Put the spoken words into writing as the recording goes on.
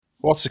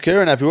What's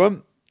occurring,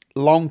 everyone?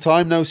 Long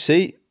time no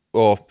see,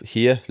 or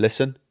hear,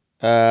 listen.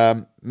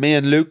 Me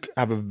and Luke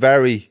have a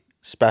very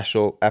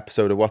special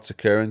episode of What's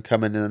Occurring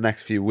coming in the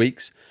next few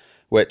weeks,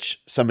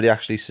 which somebody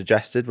actually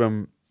suggested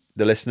when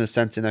the listeners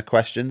sent in their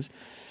questions.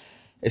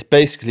 It's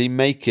basically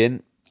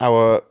making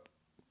our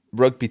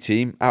rugby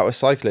team out of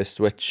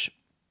cyclists, which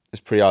is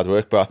pretty hard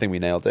work, but I think we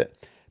nailed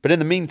it. But in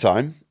the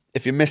meantime,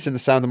 if you're missing the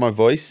sound of my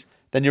voice,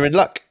 then you're in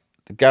luck.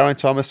 The Geraint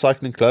Thomas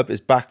Cycling Club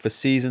is back for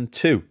Season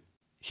 2.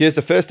 Here's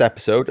the first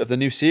episode of the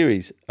new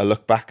series, a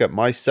look back at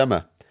my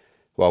summer.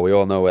 Well, we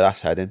all know where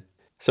that's heading.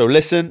 So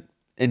listen,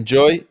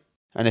 enjoy,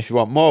 and if you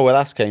want more where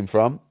that came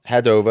from,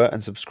 head over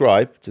and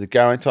subscribe to the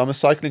Geraint Thomas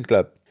Cycling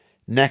Club.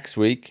 Next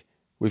week,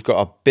 we've got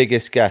our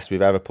biggest guest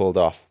we've ever pulled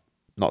off.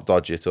 Not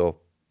dodgy at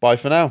all. Bye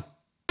for now.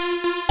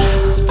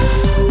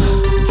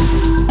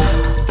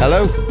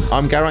 Hello,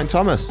 I'm Geraint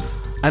Thomas.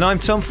 And I'm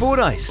Tom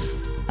Fordyce.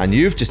 And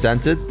you've just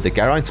entered the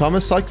Geraint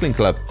Thomas Cycling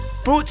Club.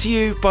 Brought to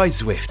you by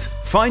Zwift.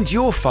 Find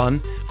your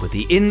fun with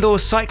the indoor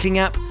cycling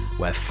app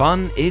where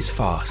fun is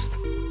fast.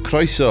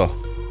 Croeso.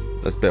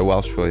 That's a bit of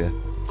Welsh for you.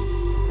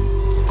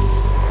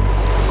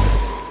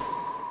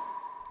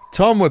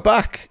 Tom, we're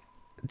back.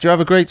 Do you have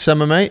a great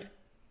summer, mate?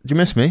 Did you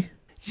miss me?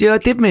 Yeah, I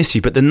did miss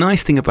you, but the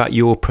nice thing about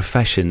your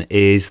profession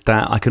is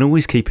that I can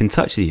always keep in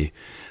touch with you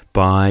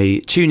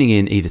by tuning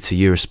in either to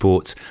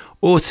Eurosport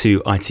or to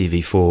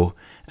ITV4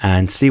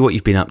 and see what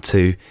you've been up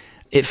to.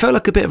 It felt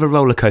like a bit of a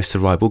roller coaster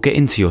ride. We'll get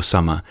into your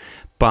summer.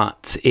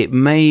 But it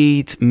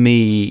made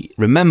me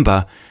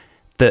remember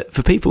that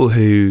for people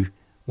who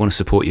want to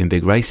support you in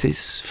big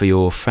races, for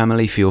your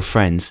family, for your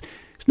friends,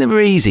 it's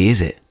never easy, is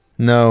it?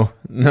 No.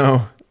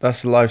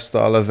 That's the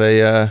lifestyle of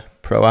a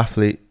pro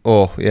athlete.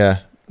 Or,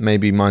 yeah,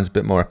 maybe mine's a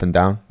bit more up and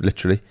down,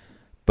 literally.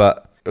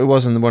 But it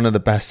wasn't one of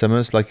the best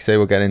summers. Like you say,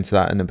 we'll get into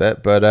that in a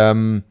bit. But,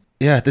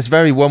 yeah, there's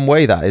very one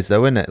way that is,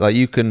 though, isn't it? Like,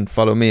 you can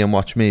follow me and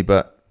watch me,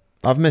 but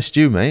I've missed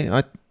you, mate.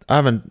 I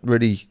haven't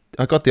really...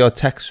 I got the odd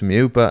text from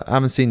you, but I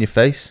haven't seen your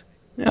face.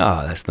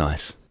 Oh, that's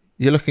nice.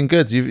 You're looking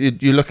good.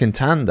 You're looking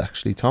tanned,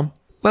 actually, Tom.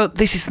 Well,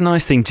 this is the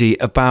nice thing, G,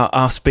 about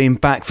us being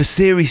back for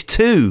Series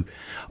 2.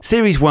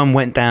 Series 1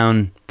 went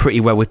down pretty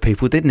well with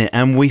people, didn't it?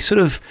 And we sort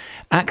of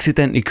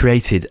accidentally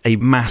created a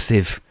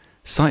massive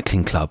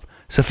cycling club.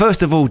 So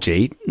first of all,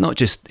 G, not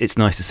just it's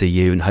nice to see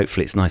you and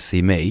hopefully it's nice to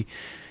see me,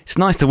 it's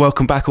nice to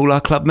welcome back all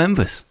our club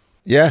members.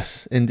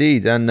 Yes,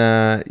 indeed.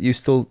 And you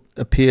still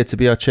appear to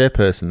be our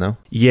chairperson, though.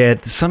 Yeah,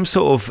 some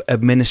sort of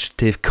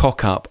administrative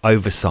cock-up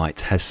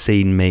oversight has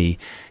seen me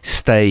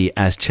stay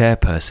as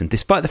chairperson,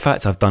 despite the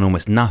fact I've done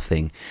almost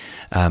nothing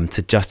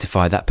to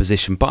justify that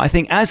position. But I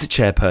think as a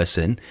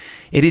chairperson,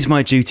 it is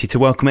my duty to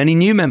welcome any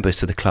new members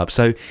to the club.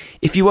 So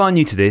if you are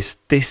new to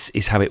this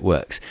is how it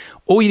works.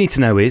 All you need to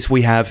know is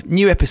we have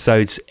new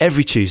episodes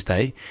every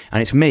Tuesday, and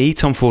it's me,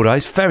 Tom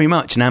Fordyce, very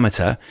much an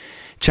amateur,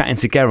 chatting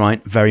to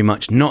Geraint, very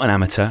much not an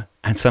amateur,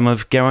 and some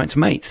of Geraint's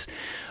mates,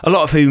 a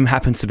lot of whom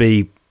happen to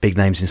be big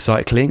names in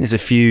cycling. There's a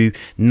few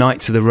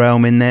Knights of the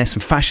Realm in there, some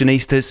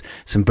fashionistas,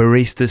 some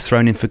baristas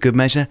thrown in for good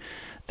measure.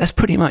 That's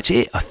pretty much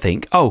it, I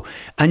think. Oh,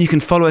 and you can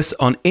follow us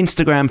on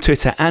Instagram,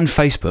 Twitter and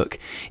Facebook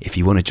if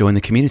you want to join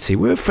the community.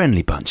 We're a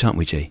friendly bunch, aren't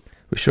we, G?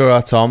 We sure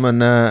are, Tom.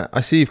 And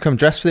I see you've come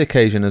dressed for the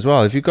occasion as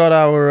well. Have you got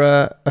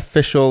our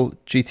official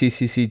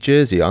GTCC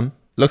jersey on?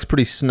 Looks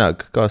pretty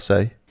snug, gotta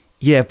say.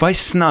 Yeah, by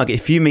snug,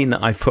 if you mean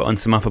that I've put on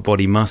some upper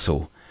body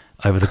muscle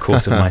over the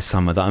course of my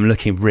summer, that I'm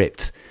looking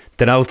ripped,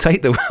 then I'll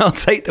take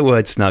the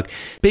word snug.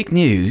 Big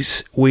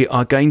news, we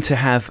are going to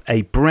have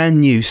a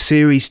brand new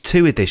Series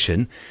 2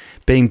 edition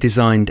being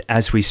designed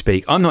as we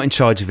speak. I'm not in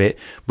charge of it.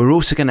 We're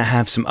also going to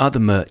have some other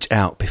merch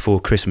out before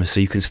Christmas, so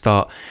you can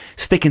start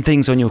sticking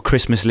things on your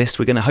Christmas list.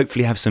 We're going to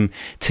hopefully have some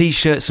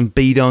T-shirts, some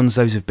bead-ons.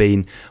 Those have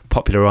been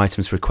popular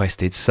items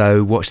requested,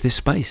 so watch this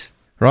space.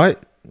 Right,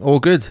 all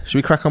good. Should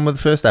we crack on with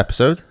the first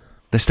episode?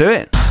 Let's do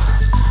it.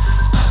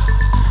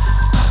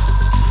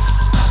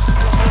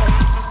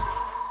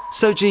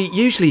 So, G,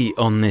 usually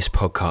on this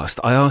podcast,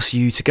 I ask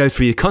you to go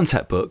through your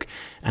contact book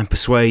and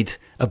persuade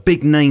a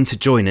big name to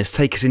join us,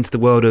 take us into the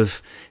world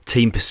of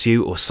team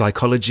pursuit or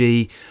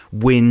psychology,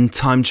 wind,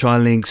 time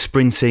trialling,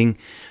 sprinting,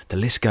 the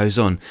list goes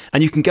on.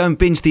 And you can go and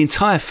binge the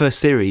entire first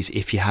series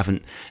if you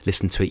haven't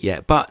listened to it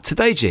yet. But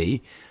today,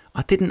 G,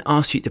 I didn't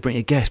ask you to bring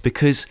a guest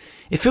because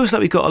it feels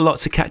like we've got a lot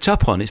to catch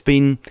up on. It's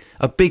been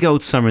a big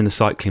old summer in the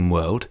cycling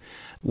world.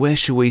 Where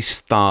shall we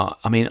start?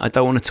 I mean, I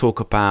don't want to talk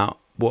about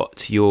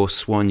what your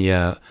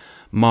soigneur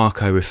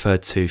Marco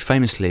referred to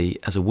famously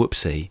as a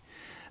whoopsie,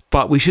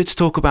 but we should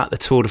talk about the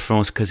Tour de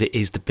France because it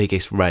is the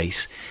biggest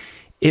race.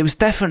 It was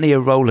definitely a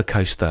roller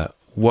coaster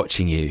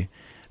watching you.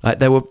 Like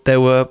there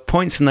were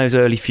points in those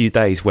early few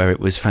days where it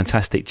was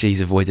fantastic.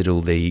 G's avoided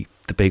all the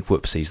big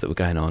whoopsies that were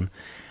going on,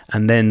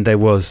 and then there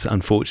was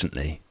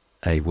unfortunately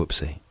a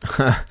whoopsie.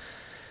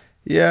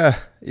 Yeah,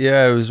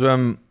 it was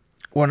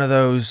one of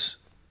those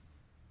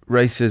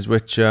races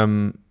which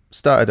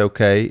started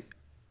okay.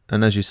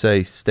 And as you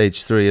say,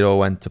 stage 3, it all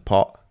went to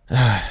pot.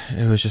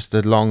 It was just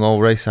a long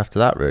old race after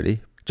that,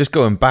 really. Just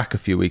going back a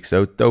few weeks,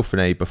 though,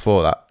 Dauphiné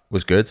before that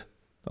was good.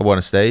 I won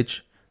a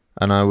stage.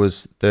 and I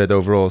was third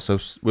overall. So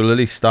we'll at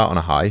least start on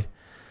a high,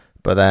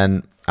 but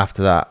then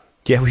after that,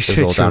 yeah, we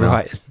should. You're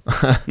right.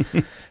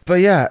 But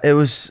yeah, it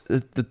was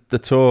the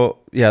tour.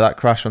 Yeah, that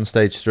crash on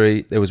stage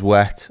 3. It was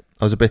wet.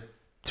 I was a bit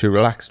too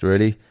relaxed,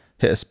 really.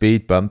 Hit a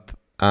speed bump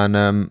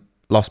and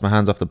lost my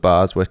hands off the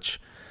bars, which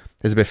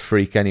is a bit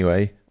freak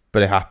anyway,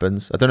 but it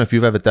happens. I don't know if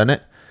you've ever done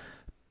it.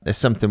 It's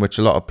something which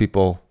it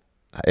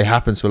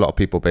happens to a lot of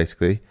people,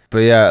 basically. But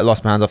yeah, I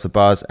lost my hands off the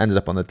bars, ended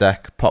up on the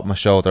deck, popped my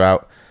shoulder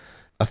out.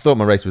 I thought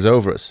my race was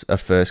over at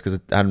first because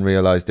I hadn't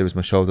realised it was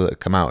my shoulder that had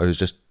come out. It was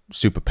just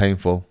super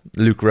painful.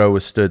 Luke Rowe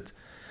was stood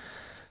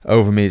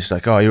over me, just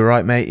like, "Oh, you're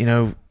right, mate.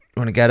 You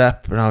want to get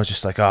up?" And I was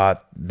just like, "Oh,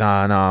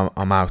 nah,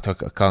 I'm out. I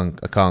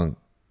can't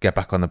get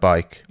back on the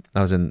bike."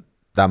 I was in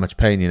that much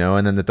pain,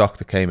 And then the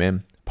doctor came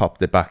in,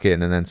 popped it back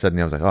in, and then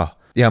suddenly I was like, "Oh,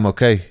 yeah, I'm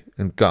okay."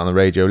 And got on the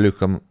radio,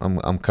 "Luke,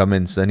 I'm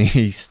coming." So then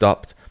he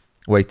stopped,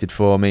 waited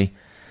for me,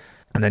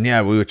 and then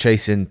we were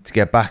chasing to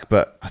get back.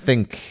 But I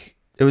think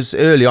it was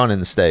early on in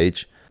the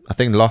stage. I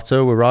think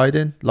Lotto were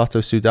riding,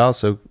 Lotto Soudal.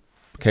 So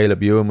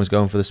Caleb Ewan was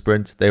going for the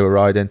sprint. They were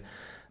riding,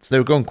 so they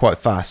were going quite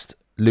fast.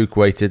 Luke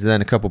waited, and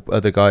then a couple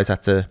other guys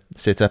had to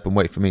sit up and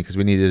wait for me because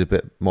we needed a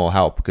bit more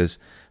help because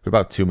we're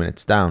about 2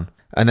 minutes down.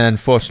 And then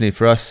fortunately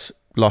for us,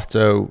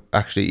 Lotto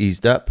actually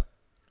eased up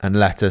and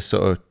let us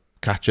sort of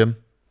catch him,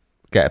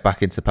 get it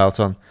back into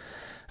peloton.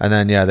 And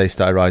then, they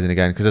started riding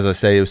again because, as I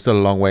say, it was still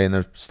a long way in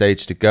the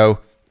stage to go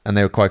and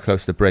they were quite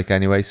close to the break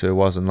anyway, so it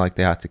wasn't like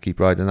they had to keep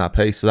riding that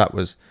pace. So that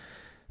was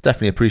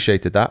definitely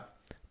appreciated that.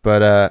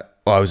 But it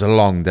was a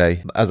long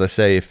day. As I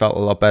say, it felt a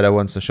lot better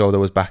once the shoulder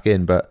was back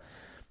in, but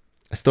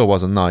it still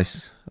wasn't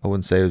nice. I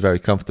wouldn't say it was very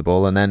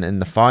comfortable. And then in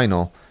the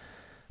final,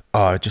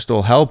 just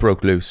all hell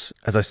broke loose.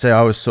 As I say,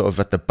 I was sort of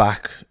at the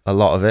back a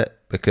lot of it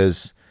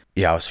because,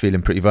 I was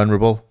feeling pretty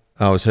vulnerable.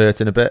 I was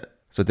hurting a bit,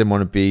 so I didn't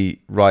want to be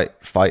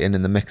fighting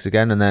in the mix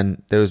again. And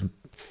then there was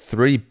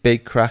 3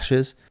 big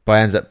crashes, but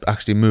I ended up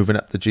actually moving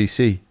up the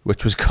GC,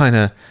 which was kind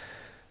of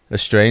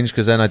strange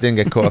because then I didn't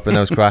get caught up in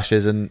those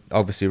crashes. And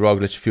obviously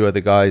Roglic, a few other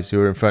guys who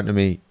were in front of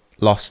me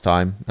lost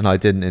time, and I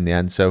didn't in the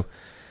end. So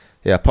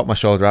I popped my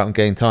shoulder out and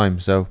gained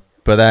time. So,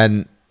 but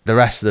then the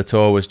rest of the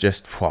tour was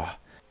just,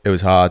 it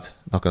was hard.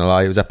 Not going to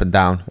lie. It was up and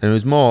down. And it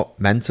was more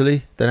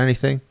mentally than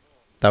anything.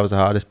 That was the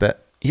hardest bit.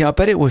 Yeah, I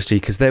bet it was, G,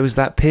 because there was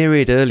that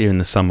period earlier in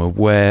the summer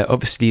where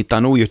obviously you'd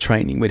done all your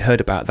training. We'd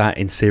heard about that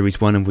in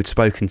Series 1 and we'd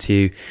spoken to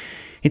you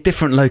in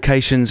different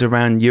locations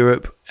around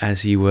Europe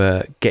as you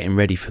were getting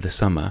ready for the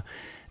summer.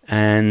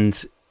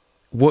 And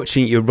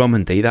watching your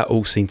Romandy, that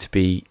all seemed to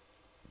be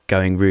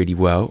going really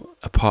well,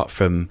 apart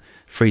from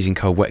freezing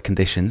cold, wet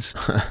conditions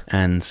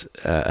and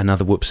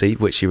another whoopsie,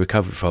 which you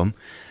recovered from.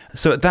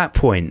 So at that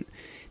point,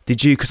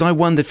 did you, because I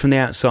wondered from the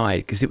outside,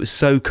 because it was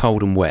so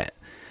cold and wet,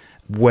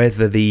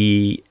 whether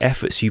the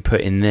efforts you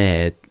put in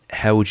there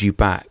held you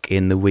back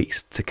in the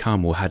weeks to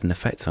come or had an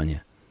effect on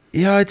you?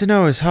 Yeah, I don't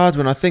know. It's hard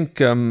when I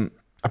think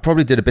I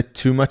probably did a bit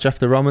too much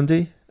after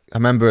Romandy. I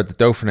remember at the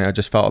Dauphiné, I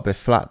just felt a bit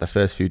flat the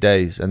first few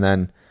days and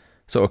then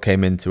sort of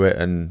came into it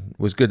and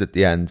was good at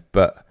the end.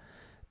 But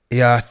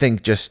I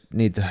think just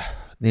needed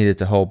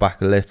to hold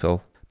back a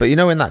little. But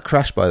in that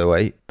crash, by the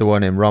way, the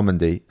one in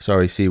Romandy,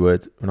 sorry,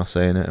 C-word, we're not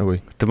saying it, are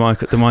we? The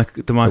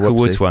Michael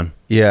Woods one.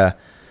 Yeah,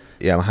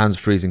 my hands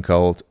were freezing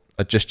cold.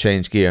 I just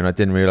changed gear and I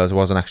didn't realise I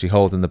wasn't actually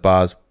holding the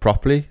bars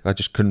properly. I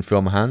just couldn't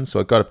feel my hands. So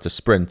I got up to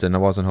sprint and I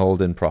wasn't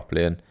holding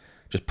properly and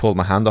just pulled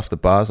my hand off the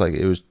bars.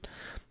 It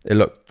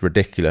looked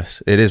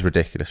ridiculous. It is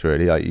ridiculous,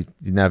 really.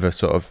 You never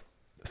sort of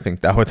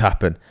think that would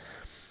happen.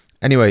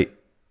 Anyway,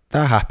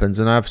 that happens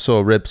and I have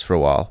sore ribs for a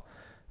while.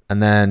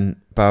 And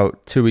then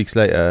about 2 weeks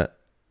later,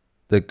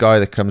 the guy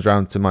that comes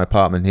round to my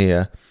apartment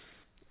here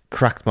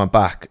cracked my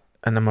back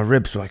and then my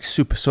ribs were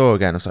super sore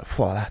again. I was like,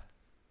 wow,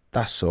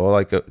 that's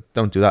sore.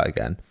 Don't do that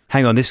again.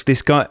 Hang on,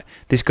 this guy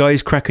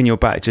is cracking your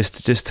back.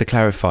 Just to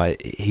clarify,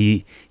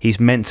 he's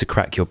meant to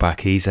crack your back.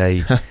 He's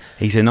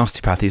an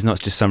osteopath. He's not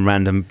just some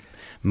random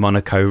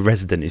Monaco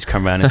resident who's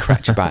come around and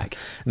cracked your back.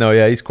 No,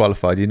 he's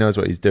qualified. He knows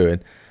what he's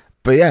doing.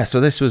 But so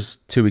this was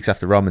 2 weeks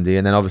after Romandy,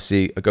 and then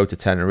obviously I go to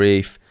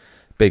Tenerife,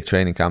 big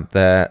training camp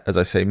there. As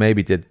I say,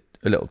 maybe did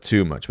a little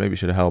too much. Maybe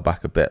should have held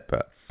back a bit.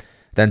 But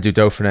then do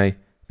Dauphiné,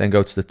 then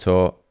go to the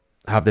Tour,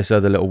 have this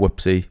other little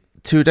whoopsie.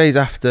 2 days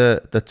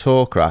after the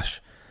Tour crash,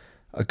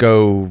 I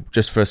go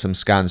just for some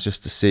scans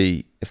just to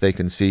see if they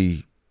can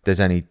see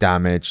there's any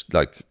damage,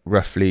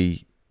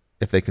 roughly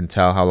if they can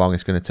tell how long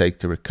it's going to take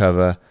to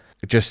recover.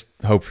 Just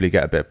hopefully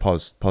get a bit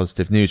of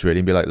positive news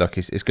really and be like, look,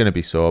 it's going to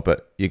be sore,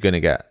 but it's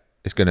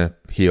going to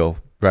heal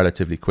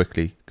relatively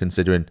quickly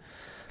considering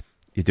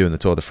you're doing the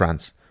Tour de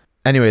France.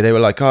 Anyway, they were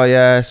like, oh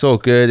yeah, it's all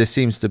good. It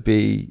seems to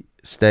be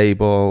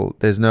stable.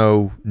 There's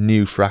no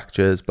new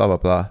fractures, blah, blah,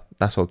 blah.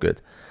 That's all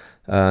good.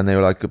 And they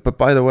were like, but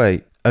by the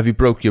way, have you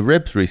broke your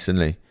ribs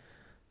recently?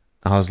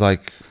 I was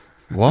like,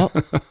 what?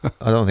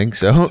 I don't think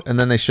so. And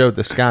then they showed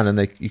the scan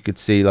and you could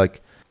see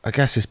I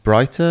guess it's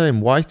brighter in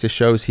white. It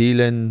shows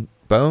healing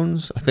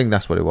bones. I think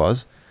that's what it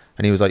was.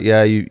 And he was like,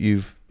 yeah,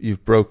 you've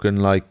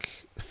broken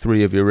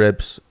 3 of your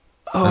ribs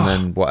and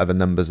then whatever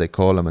numbers they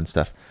call them and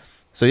stuff.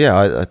 So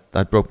yeah,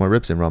 I broke my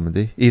ribs in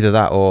Romandy. Either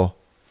that or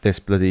this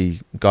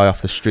bloody guy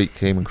off the street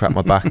came and cracked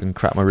my back and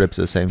cracked my ribs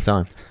at the same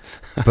time.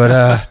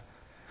 But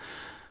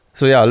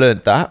so yeah, I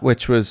learned that,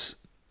 which was,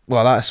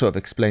 well, that sort of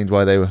explained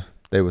why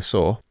they were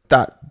sore.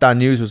 That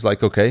news was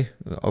like, okay,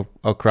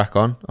 I'll crack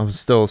on. I was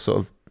still sort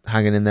of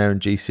hanging in there in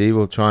GC.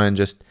 We'll try and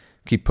just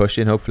keep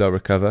pushing. Hopefully I'll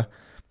recover.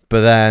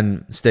 But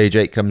then stage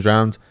 8 comes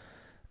round.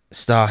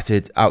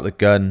 Started out the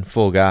gun,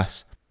 full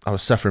gas. I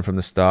was suffering from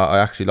the start. I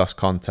actually lost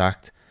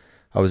contact.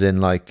 I was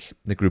in like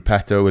the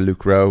gruppetto with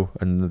Luke Rowe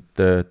and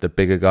the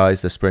bigger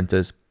guys, the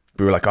sprinters.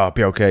 We were like, oh, I'll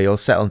be okay. You'll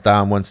settle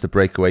down once the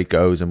breakaway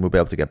goes and we'll be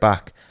able to get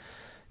back.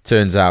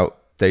 Turns out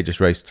they just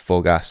raced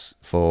full gas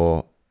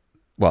for,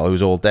 well, it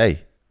was all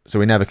day. So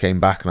we never came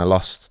back and I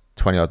lost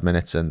 20 odd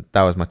minutes and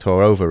that was my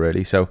tour over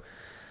really. So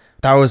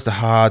that was the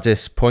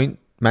hardest point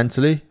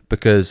mentally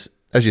because,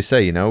 as you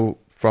say, you know,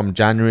 from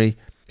January,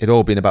 it'd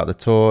all been about the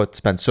tour. I'd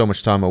spent so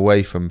much time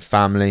away from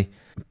family.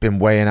 Been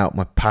weighing out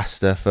my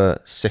pasta for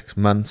 6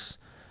 months.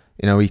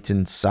 You know,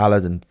 eating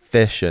salad and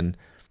fish, and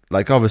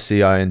like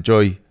obviously I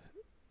enjoy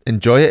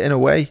it in a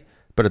way,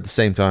 but at the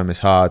same time it's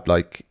hard.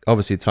 Like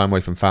obviously time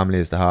away from family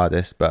is the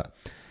hardest, but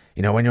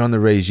you know, when you're on the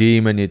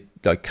regime and you're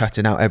like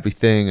cutting out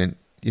everything, and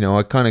you know,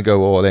 I kind of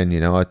go all in. You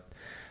know, I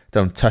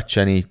don't touch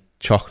any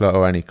chocolate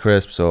or any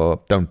crisps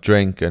or don't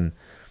drink, and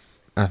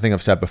I think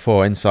I've said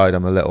before, inside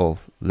I'm a little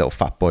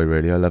fat boy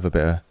really. I love a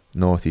bit of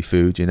naughty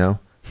food, you know,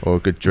 or a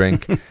good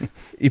drink.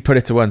 You put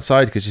it to one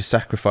side because you're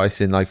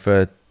sacrificing like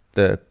for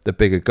the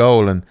bigger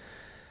goal, and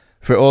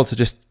for it all to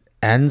just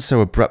end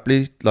so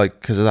abruptly, like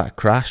because of that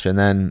crash, and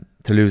then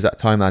to lose that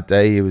time that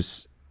day, it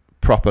was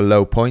proper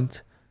low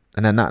point.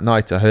 And then that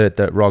night I heard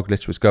that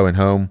Roglic was going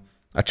home.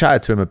 I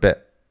chatted to him a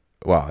bit,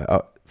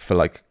 well, for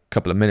like a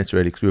couple of minutes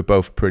really, because we were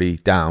both pretty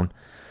down.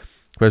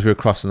 Whereas we were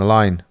crossing the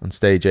line on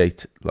stage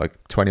 8,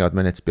 like 20 odd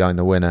minutes behind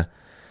the winner,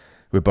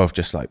 we were both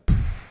just like,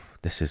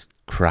 this is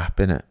crap,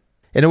 innit?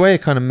 In a way,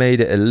 it kind of made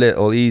it a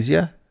little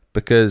easier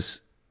because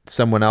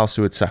someone else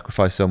who had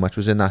sacrificed so much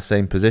was in that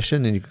same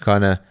position, and you could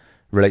kind of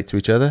relate to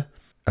each other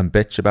and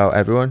bitch about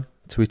everyone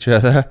to each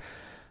other.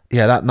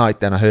 Yeah, that night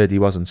then I heard he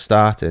wasn't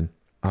starting.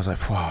 I was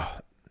like,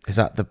 wow, is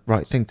that the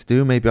right thing to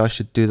do? Maybe I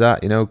should do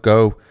that, you know,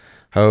 go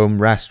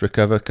home, rest,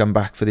 recover, come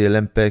back for the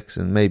Olympics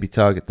and maybe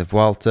target the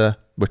Vuelta,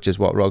 which is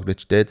what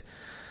Roglic did.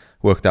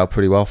 Worked out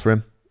pretty well for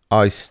him.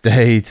 I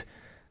stayed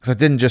because I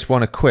didn't just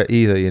want to quit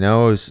either, you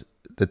know. I was,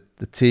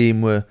 the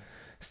team were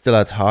still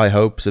had high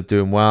hopes of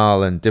doing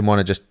well and didn't want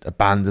to just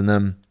abandon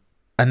them.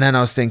 And then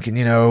I was thinking,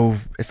 you know,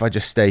 if I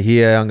just stay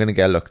here, I'm going to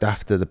get looked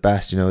after the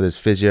best. You know, there's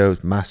physio,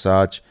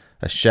 massage,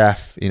 a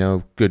chef, you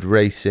know, good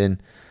racing.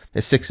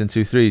 It's 6 and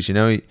 2 3s, you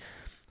know.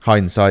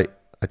 Hindsight,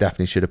 I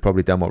definitely should have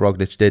probably done what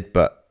Roglic did,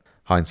 but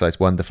hindsight's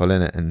wonderful,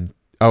 innit? And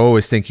I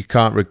always think you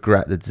can't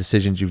regret the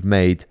decisions you've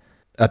made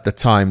at the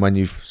time when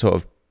you've sort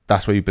of,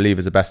 that's what you believe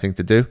is the best thing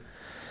to do.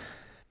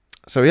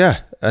 So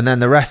yeah, and then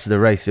the rest of the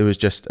race, it was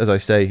just, as I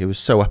say, it was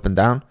so up and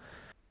down,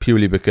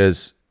 purely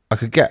because I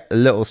could get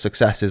little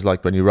successes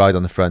like when you ride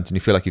on the front and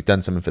you feel like you've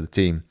done something for the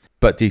team,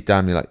 but deep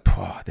down you're like,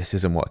 this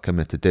isn't what I come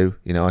here to do.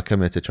 You know, I come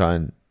here to try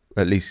and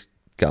at least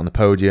get on the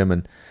podium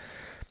and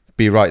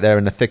be right there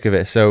in the thick of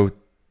it. So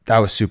that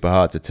was super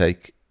hard to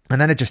take.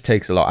 And then it just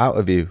takes a lot out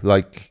of you.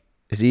 Like,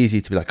 it's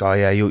easy to be like, oh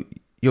yeah,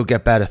 you'll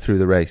get better through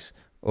the race,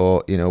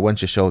 or you know,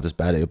 once your shoulder's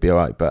better, you'll be all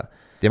right. But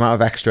the amount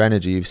of extra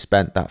energy you've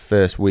spent that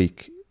first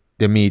week,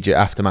 the immediate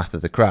aftermath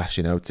of the crash,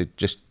 you know, to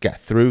just get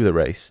through the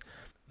race,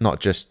 not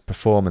just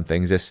perform and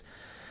things,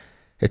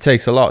 it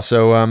takes a lot.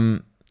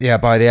 So yeah,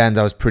 by the end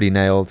I was pretty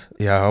nailed.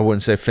 Yeah, I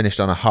wouldn't say finished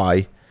on a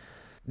high.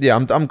 Yeah,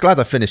 I'm glad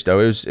I finished though.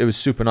 It was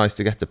super nice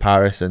to get to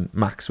Paris, and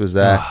Max was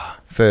there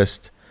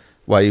first.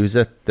 Well, he was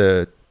at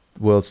the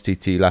World's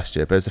TT last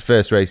year, but it was the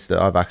first race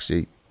that I've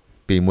actually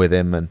been with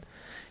him, and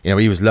you know,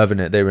 he was loving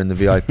it. They were in the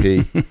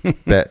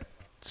VIP bit.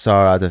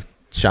 Sarah had a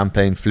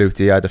champagne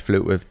flute. I had a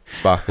flute with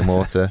sparkling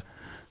water.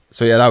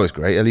 So yeah, that was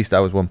great. At least that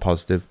was one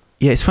positive.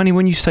 Yeah, it's funny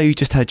when you say you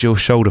just had your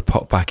shoulder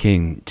pop back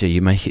in,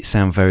 you make it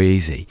sound very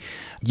easy.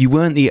 You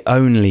weren't the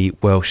only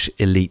Welsh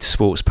elite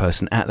sports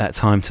person at that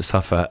time to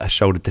suffer a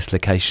shoulder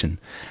dislocation.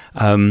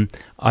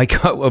 I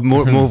got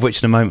more of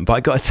which in a moment, but I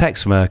got a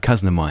text from a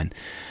cousin of mine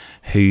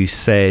who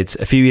said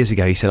a few years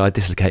ago, he said, I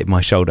dislocated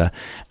my shoulder,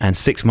 and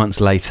 6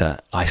 months later,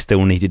 I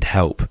still needed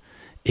help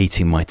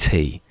eating my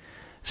tea.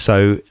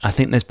 So I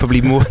think there's probably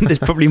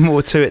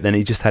more to it than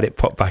he just had it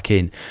pop back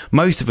in.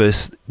 Most of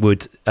us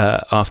would,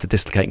 after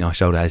dislocating our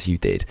shoulder, as you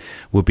did,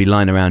 would be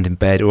lying around in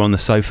bed or on the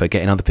sofa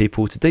getting other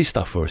people to do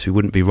stuff for us. We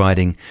wouldn't be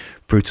riding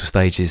brutal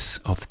stages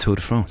of the Tour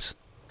de France.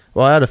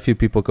 Well, I had a few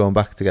people going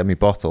back to get me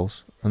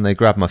bottles, and they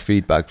grabbed my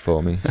feed bag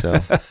for me.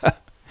 So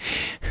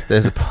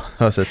there's a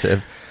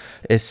positive.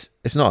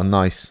 It's not a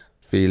nice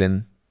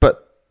feeling,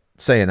 but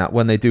saying that,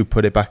 when they do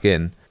put it back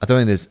in, I don't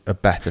think there's a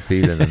better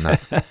feeling than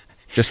that.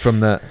 Just from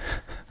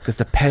because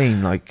the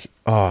pain, like,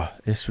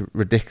 it's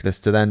ridiculous.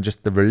 To then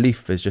just the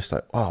relief is just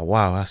like, oh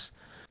wow,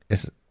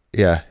 it's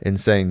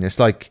insane. It's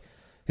like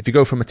if you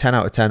go from a 10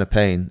 out of 10 of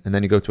pain and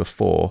then you go to a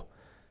 4,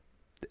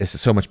 it's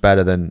so much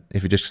better than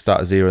if you just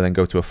start at 0 and then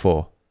go to a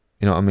 4.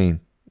 You know what I mean?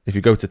 If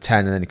you go to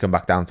 10 and then you come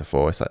back down to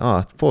 4, it's like,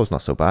 oh, 4's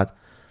not so bad.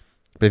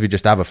 But if you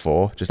just have a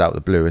 4, just out of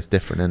the blue, it's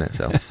different, isn't it?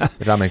 So if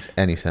that makes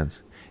any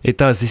sense. It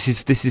does.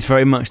 This is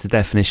very much the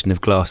definition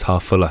of glass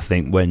half full, I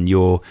think, when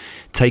your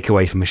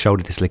takeaway from a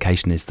shoulder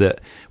dislocation is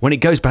that when it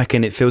goes back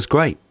in, it feels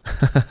great.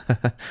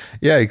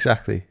 Yeah,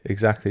 exactly.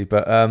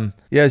 But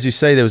yeah, as you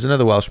say, there was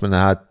another Welshman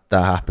that had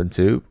that happen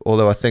to,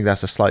 although I think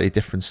that's a slightly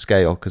different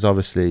scale, because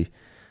obviously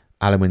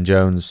Alan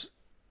Wyn-Jones,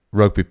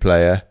 rugby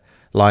player,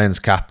 Lions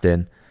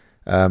captain,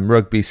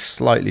 rugby's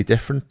slightly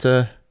different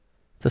to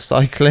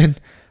cycling.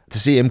 To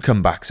see him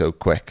come back so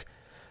quick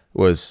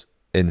was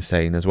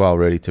insane as well,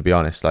 really, to be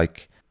honest.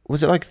 Like,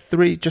 was it like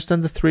just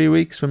under 3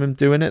 weeks from him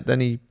doing it? Then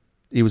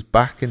he was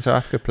back in South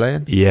Africa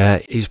playing? Yeah,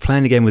 he was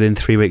playing again within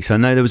 3 weeks. I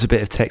know there was a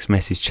bit of text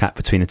message chat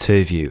between the two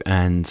of you,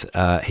 and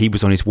he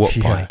was on his watt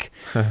bike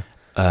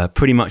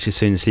pretty much as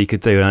soon as he could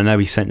do. And I know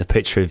he sent a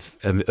picture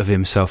of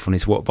himself on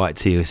his watt bike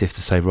to you as if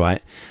to say,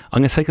 right,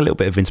 I'm going to take a little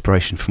bit of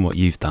inspiration from what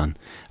you've done,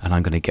 and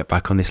I'm going to get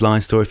back on this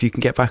Lions tour if you can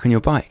get back on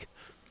your bike.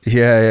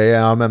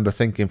 Yeah. I remember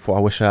thinking, I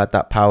wish I had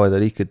that power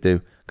that he could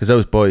do. Because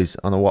those boys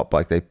on a watt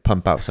bike, they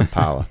pump out some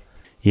power.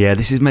 Yeah,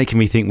 this is making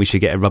me think we should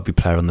get a rugby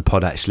player on the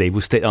pod, actually.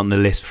 We'll stick it on the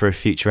list for a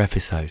future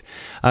episode.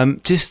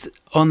 Just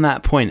on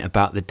that point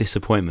about the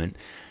disappointment,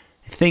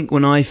 I think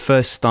when I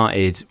first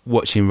started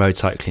watching road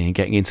cycling and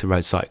getting into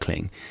road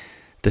cycling,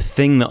 the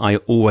thing that I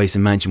always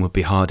imagined would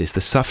be hardest, the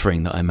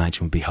suffering that I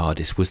imagined would be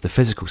hardest, was the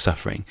physical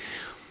suffering.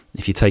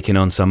 If you're taking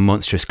on some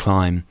monstrous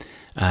climb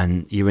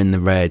and you're in the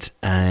red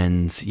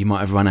and you might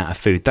have run out of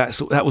food,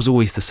 that was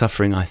always the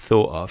suffering I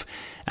thought of.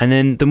 And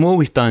then the more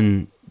we've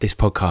done this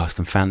podcast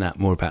and found out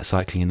more about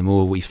cycling, and the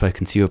more we've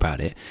spoken to you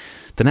about it,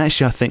 then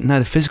actually I think, no,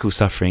 the physical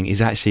suffering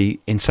is actually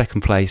in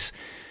second place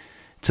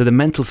to the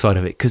mental side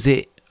of it, because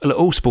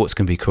all sports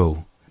can be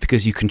cruel,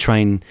 because you can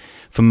train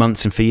for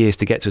months and for years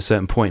to get to a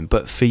certain point.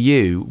 But for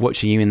you,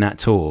 watching you in that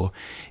tour,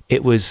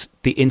 it was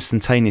the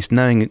instantaneous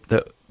knowing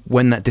that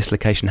when that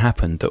dislocation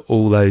happened, that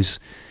all those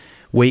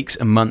weeks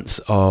and months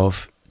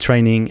of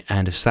training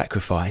and of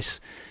sacrifice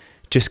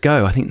just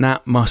go. I think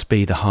that must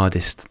be the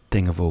hardest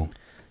thing of all.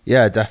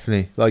 Yeah,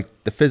 definitely.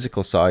 Like, the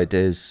physical side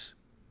it's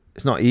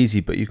not easy,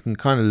 but you can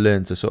kind of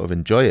learn to sort of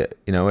enjoy it.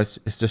 You know, it's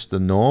just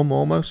the norm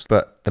almost.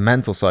 But the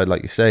mental side,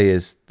 like you say,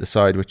 is the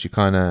side which you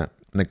kind of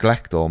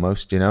neglect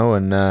almost, you know,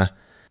 and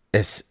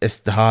it's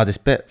the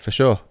hardest bit for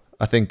sure.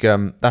 I think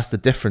that's the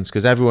difference,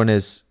 because everyone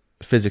is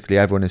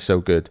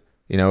so good,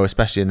 you know,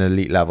 especially in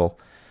elite level.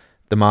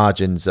 The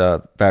margins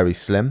are very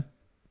slim,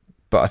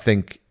 but I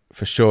think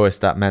for sure it's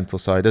that mental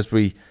side. As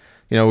we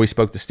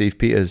spoke to Steve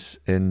Peters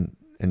in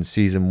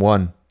season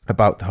 1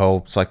 about the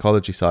whole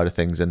psychology side of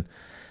things, and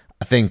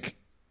I think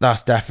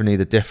that's definitely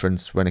the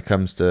difference when it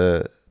comes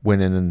to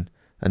winning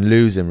and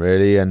losing,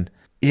 really. And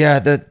yeah,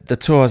 the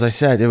tour, as I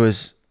said, it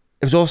was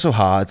also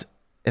hard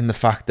in the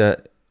fact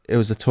that it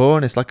was a tour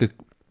and it's like a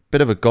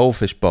bit of a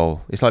goldfish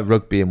bowl. It's like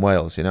rugby in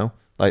Wales, you know,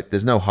 like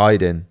there's no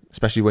hiding,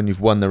 especially when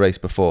you've won the race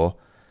before,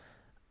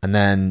 and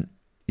then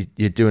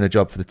you're doing a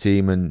job for the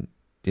team and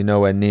you're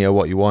nowhere near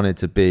what you wanted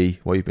to be,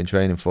 what you've been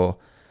training for.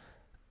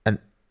 And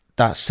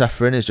that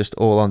suffering is just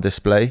all on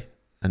display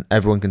and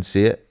everyone can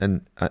see it.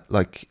 And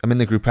like, I'm in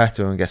the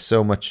gruppetto and get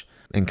so much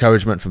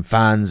encouragement from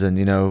fans and,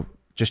 you know,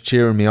 just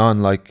cheering me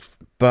on. Like,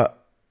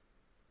 but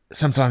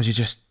sometimes you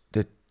just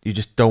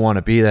don't want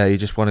to be there. You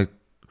just want to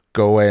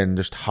go away and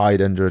just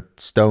hide under a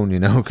stone, you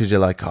know, because you're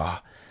like,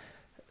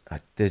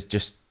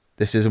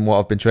 this isn't what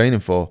I've been training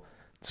for.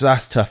 So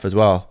that's tough as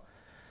well.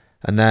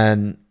 And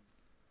then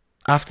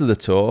after the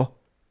tour,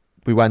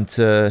 we went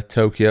to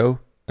Tokyo,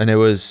 and it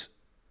was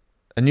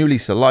a new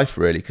lease of life,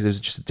 really, because it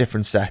was just a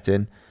different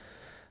setting.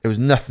 It was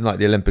nothing like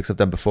the Olympics I've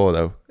done before,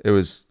 though. It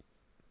was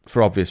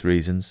for obvious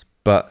reasons.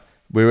 But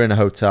we were in a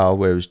hotel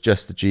where it was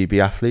just the GB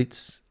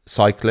athletes,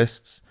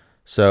 cyclists.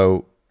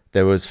 So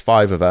there was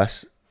 5 of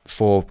us,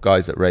 4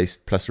 guys that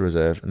raced plus a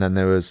reserve, and then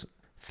there was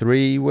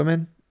 3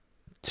 women,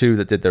 2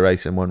 that did the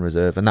race and 1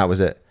 reserve, and that was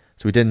it.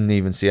 So we didn't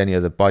even see any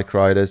other bike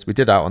riders. We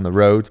did out on the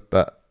road,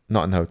 but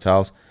not in the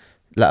hotels,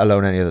 let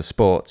alone any other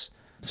sports.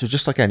 So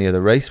just like any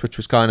other race, which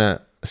was kind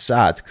of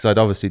sad, because I'd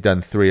obviously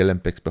done 3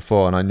 Olympics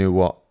before, and I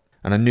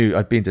knew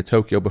I'd been to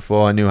Tokyo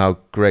before. I knew how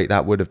great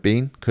that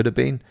could have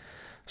been.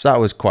 So that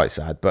was quite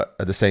sad, but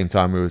at the same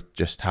time, we were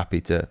just happy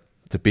to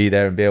be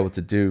there and be able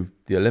to do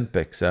the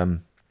Olympics.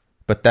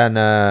 But then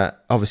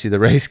obviously the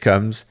race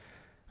comes,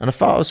 and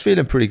I was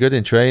feeling pretty good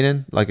in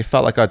training. Like, it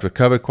felt like I'd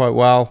recovered quite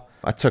well.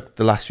 I took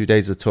the last few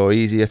days of the tour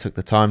easy. I took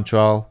the time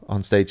trial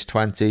on stage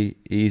 20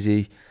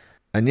 easy.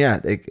 And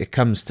yeah, it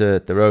comes to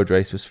the road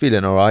race. Was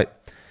feeling all right.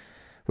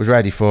 Was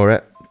ready for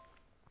it.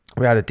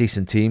 We had a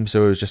decent team,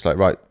 so it was just like,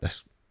 right,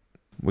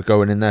 we're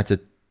going in there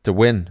to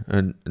win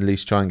and at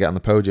least try and get on the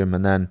podium.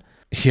 And then,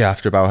 yeah,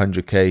 after about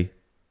 100k,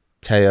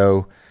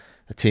 Teo,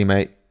 a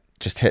teammate,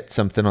 just hit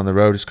something on the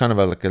road. It's kind of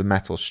like a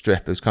metal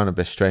strip. It was kind of a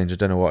bit strange. I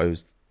don't know what it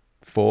was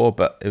for,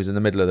 but it was in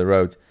the middle of the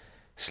road.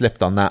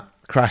 Slipped on that,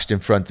 crashed in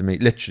front of me.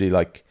 Literally,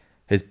 like,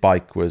 his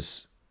bike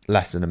was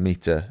less than a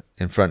meter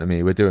in front of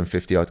me. We're doing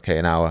 50 odd k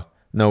an hour.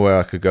 Nowhere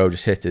I could go,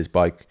 just hit his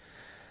bike.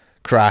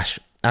 crash.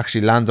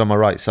 Actually land on my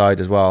right side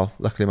as well.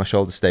 Luckily my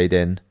shoulder stayed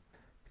in.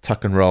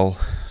 Tuck and roll.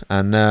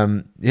 And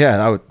that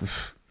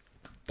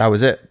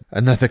was it.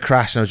 Another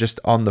crash, and I was just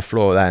on the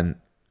floor then.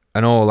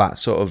 And all that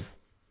sort of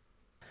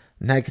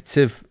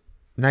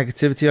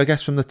negativity, I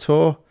guess, from the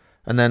tour.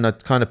 And then I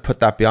kind of put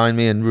that behind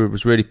me and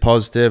was really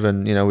positive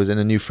and, was in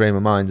a new frame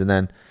of mind. And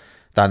then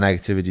that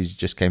negativity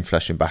just came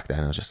flushing back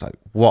then. I was just like,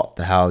 what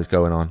the hell is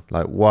going on?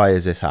 Like, why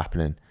is this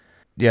happening?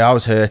 Yeah, I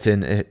was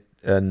hurting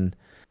and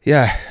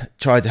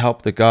tried to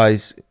help the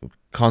guys,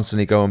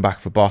 constantly going back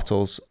for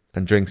bottles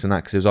and drinks and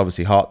that because it was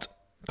obviously hot.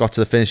 Got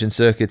to the finishing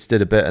circuits,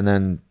 did a bit and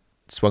then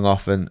swung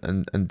off and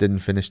didn't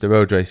finish the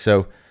road race.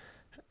 So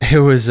it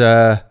was,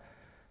 to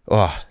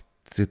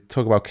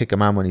talk about kick a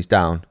man when he's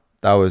down,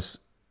 that was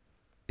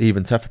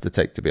even tougher to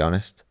take, to be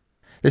honest.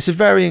 This is a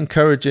very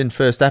encouraging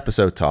first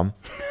episode, Tom.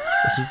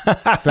 This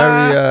is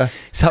very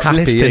it's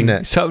uplifting. Happy, isn't it?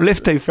 It's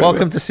uplifting. For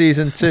Welcome to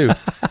season 2.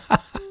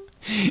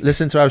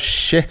 Listen to how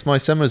shit my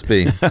summer's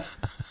been.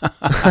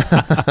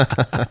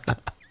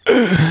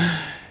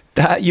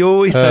 You're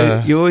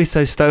always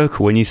so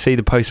stoical when you see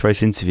the post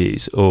race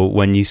interviews or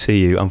when you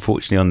see you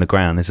unfortunately on the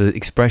ground. There's an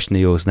expression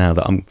of yours now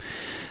that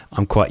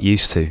I'm quite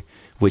used to,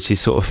 which is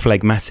sort of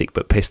phlegmatic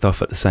but pissed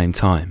off at the same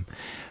time.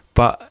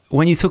 But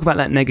when you talk about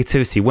that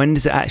negativity, when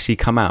does it actually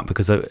come out?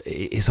 Because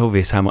it's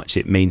obvious how much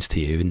it means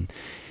to you and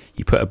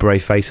you put a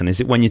brave face on.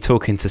 Is it when you're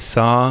talking to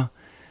Saar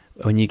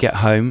when you get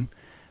home?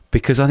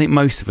 Because I think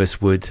most of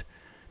us would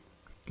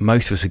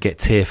get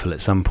tearful at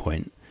some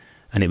point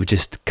and it would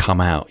just come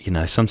out.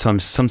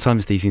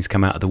 Sometimes these things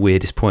come out at the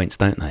weirdest points,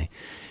 don't they?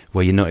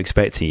 Where you're not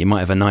expecting it. You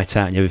might have a night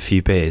out and you have a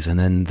few beers and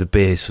then the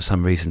beers for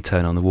some reason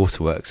turn on the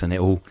waterworks and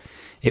it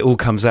all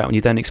comes out when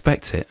you don't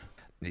expect it.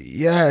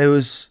 Yeah,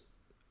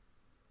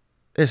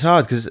 it's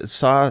hard because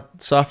Saar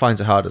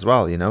finds it hard as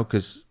well,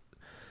 because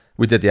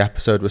we did the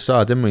episode with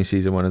Saar, didn't we,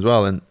 season 1 as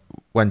well, and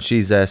when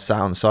she's there sat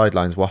on the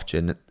sidelines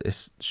watching,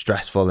 it's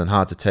stressful and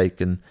hard to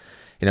take, and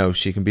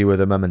she can be with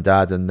her mum and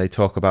dad and they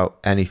talk about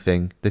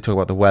anything. They talk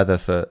about the weather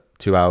for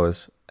 2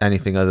 hours,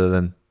 anything other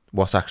than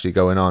what's actually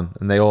going on,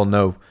 and they all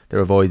know they're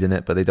avoiding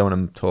it but they don't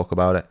want to talk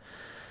about it.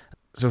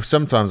 So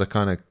sometimes I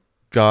kind of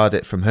guard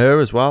it from her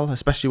as well,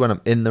 especially when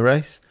I'm in the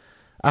race.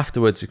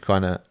 Afterwards you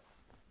kind of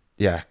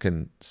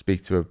can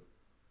speak to her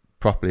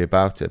properly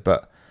about it,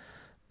 but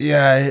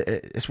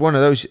it's one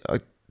of those.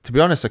 To be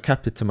honest, I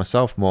kept it to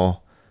myself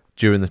more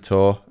during the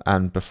tour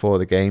and before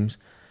the games,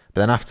 but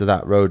then after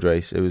that road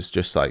race it was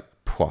just like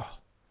I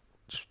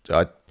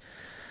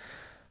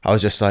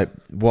was just like,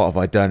 what have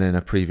I done in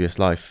a previous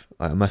life?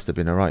 I must have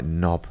been a right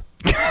knob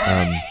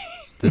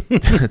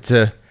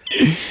to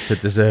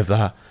deserve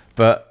that.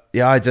 But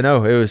I don't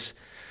know, it was,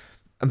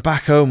 and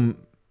back home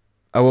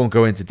I won't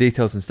go into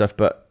details and stuff,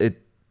 but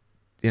it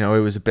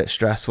was a bit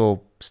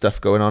stressful stuff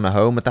going on at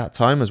home at that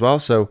time as well.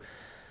 So,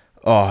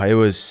 it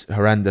was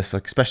horrendous,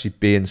 like especially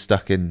being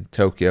stuck in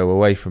Tokyo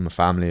away from a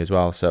family as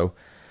well. So,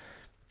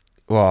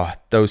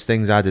 those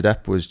things added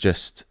up was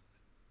just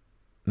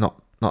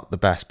not the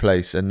best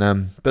place. And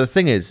but the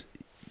thing is,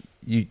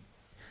 the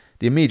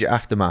immediate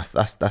aftermath,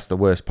 that's the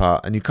worst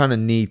part. And you kind of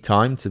need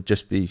time to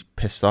just be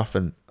pissed off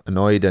and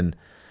annoyed and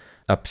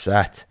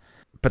upset.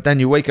 But then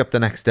you wake up the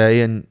next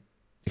day and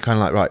you're kind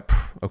of like, right,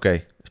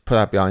 okay, let's put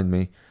that behind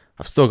me.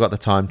 I've still got the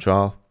time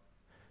trial.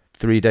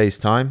 3 days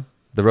time.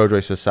 The road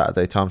race was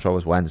Saturday, time trial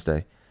was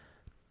Wednesday.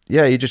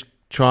 Yeah, you just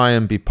try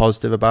and be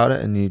positive about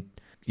it and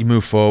you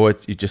move forward.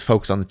 You just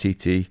focus on the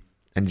TT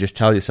and you just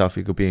tell yourself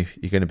you're going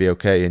to be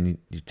okay, and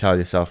you tell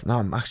yourself, no,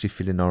 I'm actually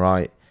feeling all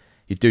right.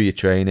 You do your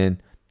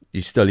training,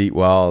 you still eat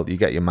well, you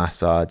get your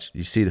massage,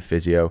 you see the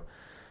physio,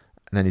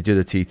 and then you do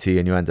the TT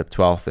and you end up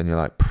 12th and you're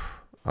like,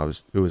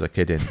 who was I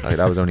kidding? Like,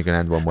 that was only going to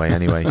end one way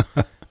anyway.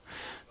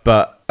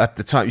 But at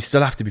the time, you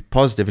still have to be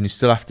positive and you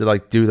still have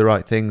to do the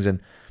right things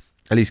and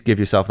at least give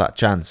yourself that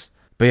chance.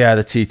 But yeah,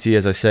 the TT,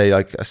 as I say,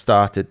 I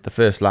started, the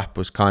first lap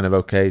was kind of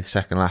okay. The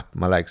second lap,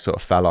 my legs sort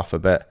of fell off a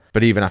bit.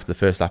 But even after the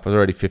first lap, I was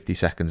already 50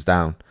 seconds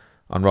down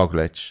on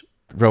Roglic.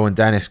 Rowan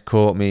Dennis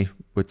caught me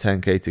with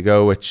 10k to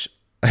go, which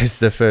is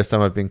the first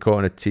time I've been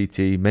caught in a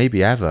TT,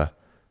 maybe ever.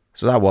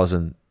 So that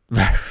wasn't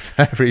very,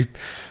 very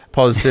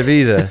positive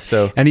either.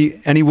 So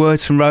any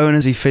words from Rowan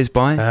as he fizzed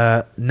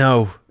by?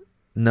 No,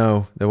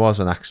 there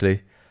wasn't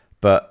actually.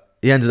 But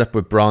he ended up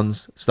with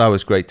bronze, so that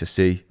was great to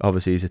see.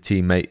 Obviously, he's a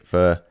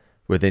teammate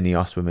with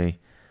Ineos with me,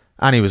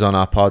 and he was on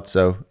our pod.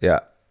 So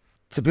yeah,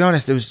 to be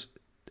honest, it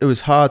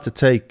was hard to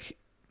take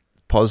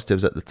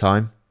positives at the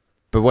time,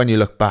 but when you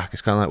look back,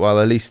 it's kind of like, well,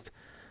 at least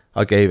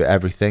I gave it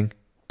everything,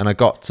 and I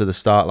got to the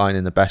start line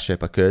in the best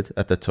shape I could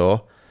at the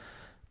Tour,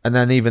 and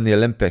then even the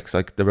Olympics,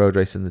 like the road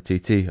race and the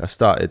TT, I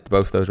started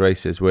both those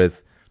races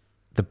with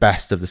the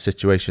best of the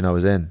situation I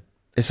was in.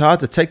 It's hard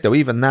to take though.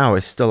 Even now,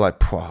 it's still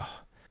like,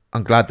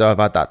 I'm glad that I've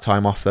had that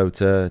time off though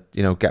to,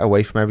 get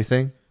away from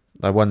everything.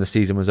 Like when the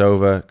season was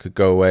over, could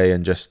go away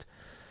and just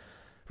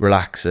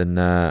relax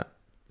and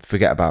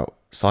forget about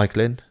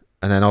cycling.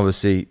 And then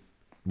obviously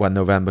when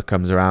November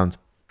comes around,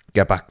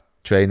 get back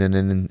training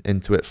and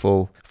into it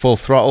full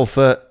throttle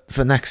for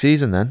next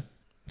season then.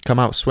 Come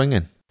out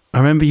swinging. I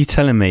remember you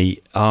telling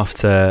me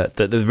after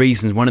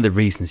that one of the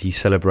reasons you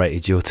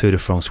celebrated your Tour de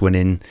France win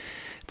in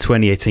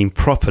 2018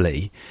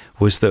 properly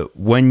was that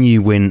when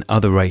you win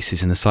other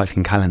races in the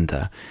cycling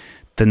calendar,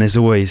 then there's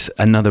always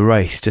another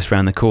race just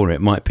around the corner.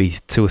 It might be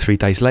 2 or 3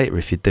 days later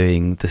if you're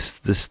doing the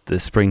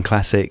Spring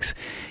Classics.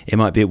 It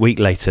might be a week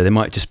later. There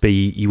might just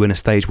be you win a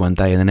stage one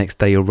day and the next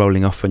day you're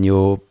rolling off and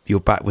you're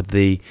back with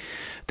the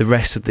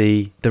rest of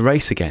the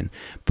race again.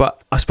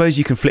 But I suppose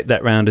you can flip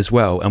that round as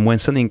well. And when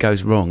something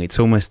goes wrong, it's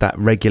almost that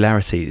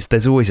regularity.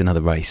 There's always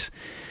another race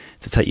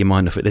to take your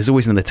mind off it. There's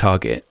always another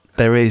target.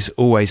 There is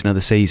always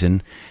another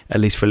season, at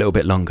least for a little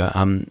bit longer.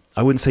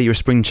 I wouldn't say you're a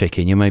spring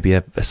chicken. You're maybe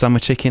a summer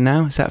chicken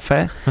now. Is that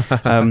fair?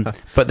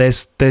 But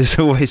there's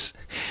always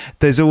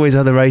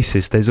other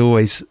races. There's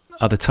always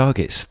other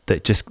targets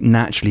that just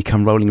naturally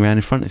come rolling around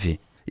in front of you.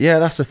 Yeah,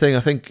 that's the thing. I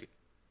think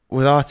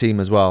with our team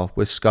as well,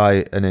 with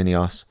Sky and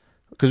Ineos,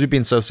 because we've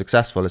been so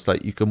successful, it's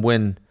like you can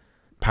win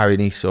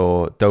Paris-Nice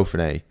or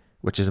Dauphiné,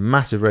 which is a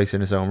massive race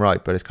in its own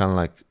right, but it's kind of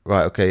like,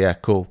 right, okay, yeah,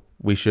 cool.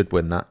 We should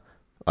win that.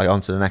 Like,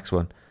 on to the next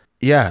one.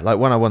 Yeah, like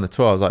when I won the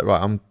Tour, I was like,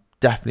 right, I'm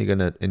definitely going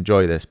to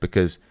enjoy this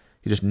because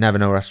you just never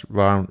know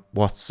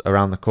what's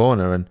around the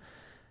corner. And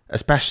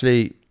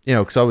especially,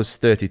 because I was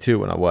 32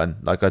 when I won.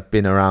 Like, I'd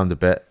been around a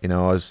bit. I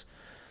was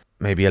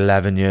maybe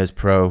 11 years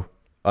pro.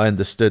 I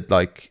understood,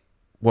 like,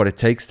 what it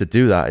takes to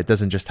do that. It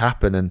doesn't just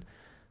happen. And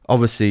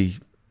obviously,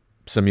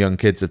 some young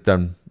kids have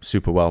done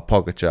super well.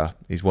 Pogacar,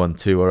 he's won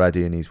 2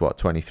 already and he's,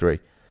 23?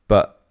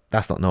 But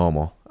that's not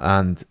normal.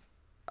 And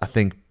I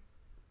think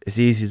it's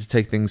easy to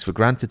take things for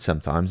granted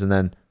sometimes, and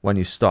then when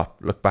you stop,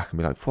 look back and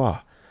be like,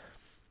 wow,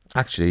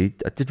 actually,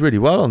 I did really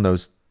well on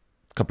those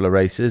couple of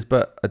races,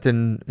 but I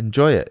didn't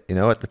enjoy it,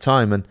 at the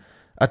time. And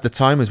at the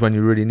time is when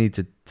you really need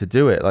to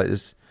do it. Like,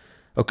 it's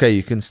okay,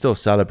 you can still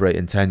celebrate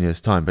in 10 years'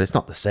 time, but it's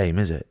not the same,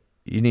 is it?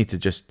 You need to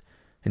just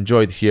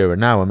enjoy the here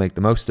and now and make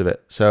the most of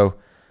it. So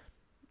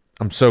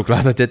I'm so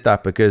glad I did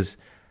that, because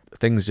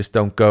things just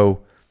don't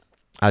go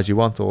as you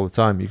want all the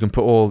time. You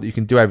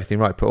can do everything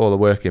right, put all the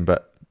work in,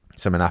 but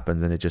something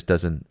happens and it just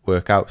doesn't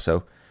work out.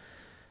 So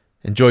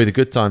enjoy the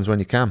good times when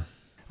you can.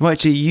 Right,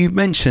 G, you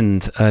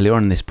mentioned earlier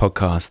on in this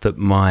podcast that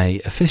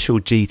my official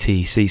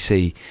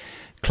GTCC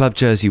club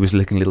jersey was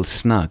looking a little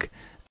snug.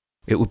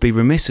 It would be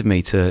remiss of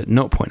me to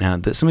not point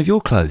out that some of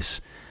your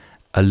clothes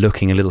are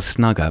looking a little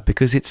snugger,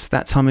 because it's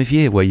that time of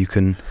year where you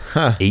can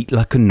eat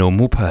like a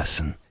normal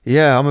person.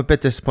 Yeah, I'm a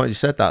bit disappointed you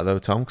said that though,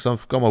 Tom, because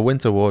I've got my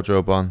winter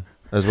wardrobe on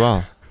as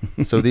well.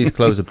 So these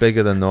clothes are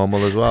bigger than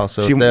normal as well.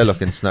 So if they're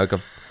looking snug,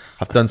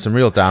 I've done some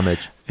real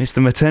damage. It's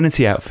the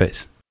maternity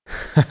outfits.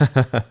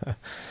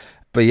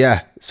 But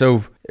yeah,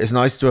 so it's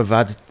nice to have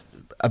had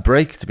a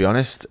break, to be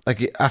honest.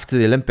 Like, after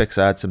the Olympics,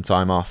 I had some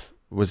time off,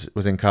 was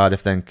in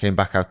Cardiff, then came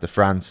back out to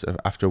France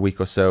after a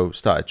week or so,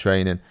 started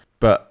training.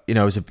 But, it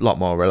was a lot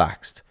more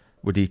relaxed.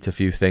 Would eat a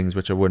few things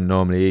which I wouldn't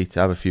normally eat,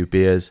 have a few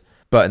beers.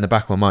 But in the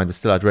back of my mind, I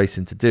still had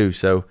racing to do.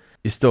 So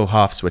you're still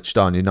half switched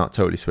on. You're not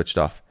totally switched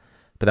off.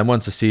 But then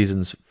once the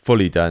season's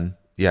fully done,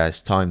 yeah,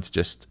 it's time to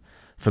just...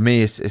 For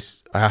me,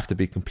 it's I have to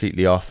be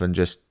completely off and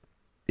just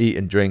eat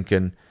and drink,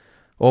 and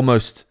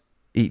almost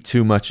eat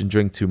too much and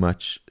drink too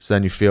much. So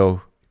then you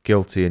feel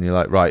guilty and you're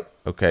like, right,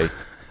 okay,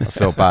 I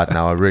feel bad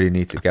now. I really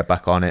need to get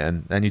back on it.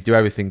 And then you do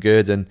everything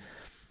good, and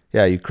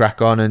yeah, you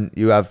crack on and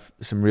you have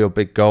some real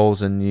big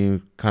goals and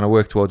you kind of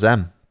work towards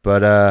them.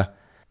 But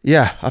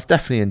yeah, I've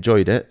definitely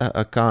enjoyed it.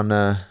 I can't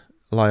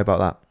lie about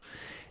that.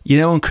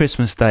 On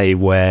Christmas Day,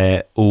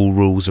 where all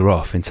rules are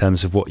off in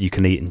terms of what you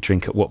can eat and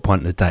drink at what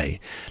point of the day,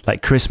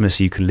 like Christmas,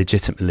 you can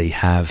legitimately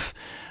have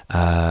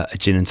a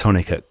gin and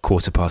tonic at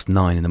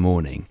 9:15 in the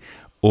morning,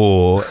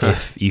 or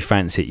if you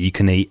fancy it, you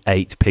can eat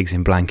 8 pigs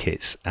in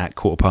blankets at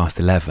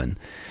 11:15.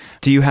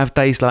 Do you have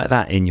days like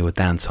that in your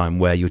downtime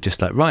where you're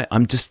just like, right,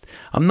 I'm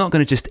not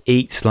going to just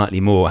eat slightly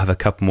more, have a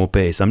couple more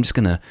beers. I'm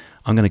going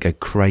to go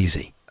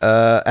crazy.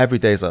 Every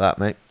day's like that,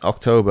 mate.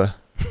 October.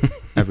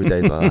 Every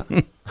day's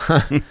like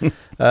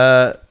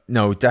that.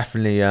 No,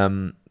 definitely.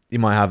 You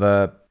might have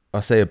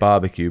I'll say a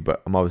barbecue,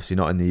 but I'm obviously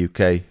not in the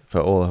UK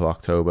for all of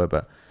October.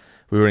 But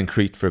we were in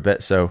Crete for a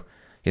bit, so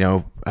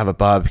have a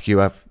barbecue,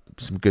 have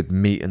some good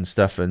meat and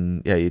stuff,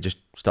 and yeah, you just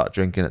start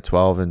drinking at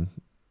 12, and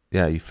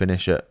yeah, you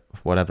finish at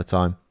whatever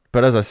time.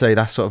 But as I say,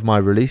 that's sort of my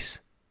release.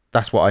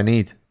 That's what I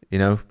need.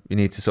 You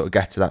need to sort of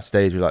get to that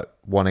stage where you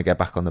want to get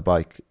back on the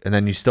bike, and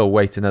then you still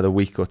wait another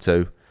week or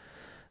two.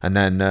 And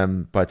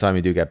then by the time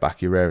you do get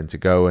back, you're raring to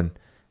go, and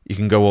you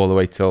can go all the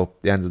way till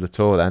the end of the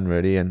Tour then,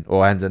 really,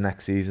 or end of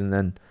next season,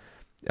 then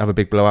have a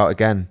big blowout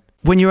again.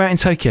 When you were out in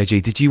Tokyo, G,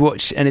 did you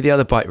watch any of the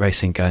other bike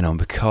racing going on?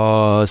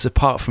 Because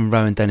apart from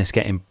Rowan Dennis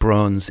getting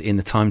bronze in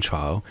the time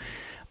trial,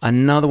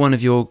 another one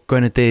of your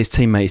Grenadiers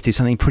teammates did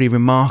something pretty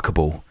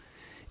remarkable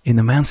in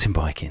the mountain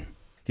biking.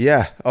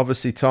 Yeah,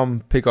 obviously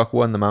Tom Pidcock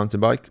won the mountain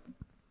bike.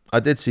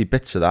 I did see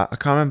bits of that. I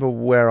can't remember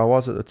where I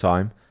was at the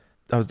time.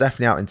 I was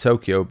definitely out in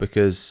Tokyo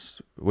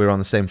because we were on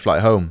the same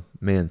flight home,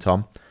 me and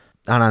Tom,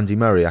 and Andy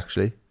Murray,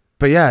 actually.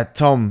 But yeah,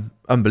 Tom,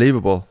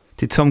 unbelievable.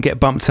 Did Tom get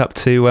bumped up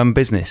to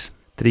business?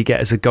 did he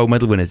get as a gold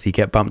medal winner? Did he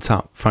get bumped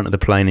up front of the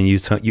plane and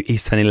he's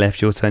turning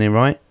left, you're turning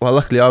right? Well,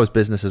 luckily I was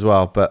business as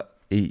well, but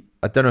I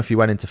don't know if he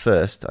went into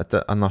first.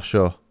 I'm not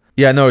sure.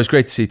 Yeah, no, it was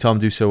great to see Tom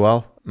do so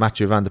well.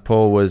 Mathieu van der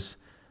Poel was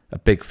a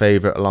big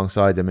favourite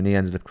alongside him, and he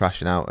ended up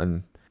crashing out,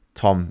 and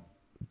Tom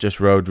just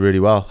rode really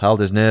well, held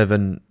his nerve,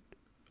 and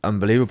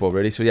unbelievable,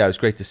 really. So yeah, it was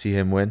great to see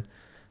him win.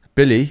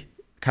 Billy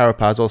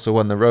Carapaz also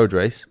won the road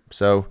race,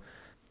 so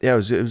yeah, it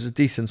was a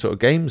decent sort of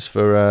games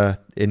for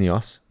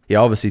Ineos. Yeah,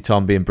 obviously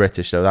Tom being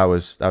British, though, that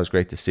was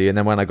great to see. And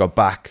then when I got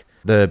back,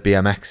 the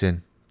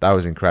BMXing, that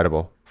was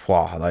incredible.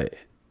 Wow, like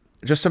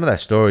just some of their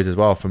stories as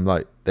well, from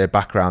like their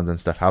backgrounds and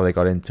stuff, how they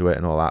got into it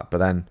and all that. But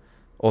then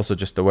also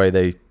just the way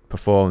they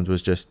performed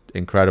was just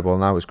incredible,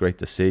 and that was great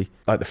to see.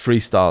 Like the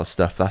freestyle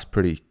stuff, that's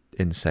pretty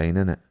insane,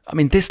 isn't it? I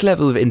mean, this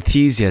level of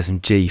enthusiasm,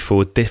 G,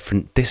 for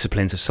different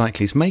disciplines of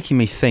cycling is making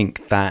me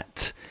think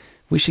that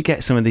we should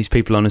get some of these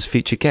people on as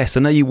future guests. I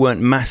know you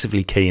weren't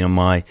massively keen on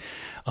my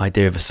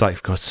idea of a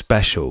cyclocross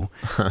special,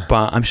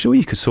 but I'm sure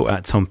you could sort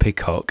out Tom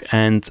Pidcock.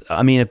 And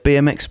I mean, a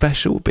BMX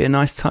special would be a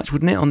nice touch,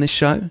 wouldn't it, on this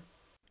show?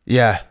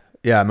 Yeah,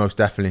 most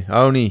definitely.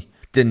 I only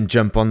didn't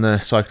jump on the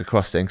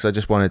cyclocross thing because I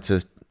just wanted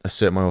to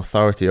assert my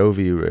authority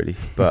over you, really.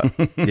 But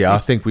yeah, I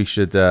think we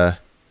should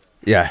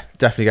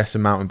definitely get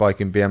some mountain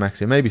biking, BMX,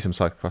 and maybe some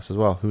cyclocross as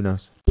well. Who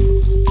knows?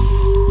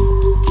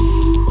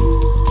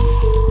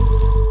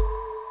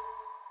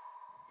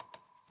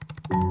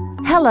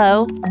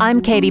 Hello,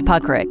 I'm Katie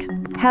Puckrick.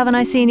 Haven't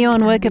I seen you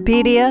on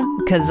Wikipedia?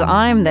 Because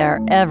I'm there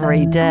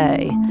every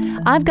day.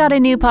 I've got a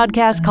new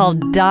podcast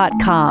called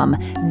 .com,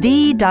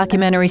 the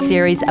documentary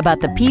series about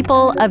the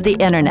people of the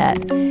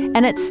internet.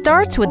 And it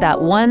starts with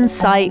that one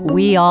site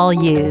we all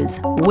use,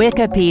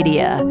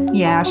 Wikipedia.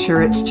 Yeah,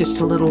 sure, it's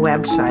just a little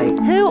website.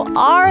 Who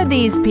are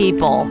these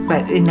people?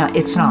 But no,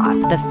 it's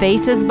not. The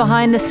faces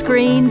behind the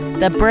screen,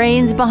 the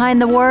brains behind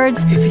the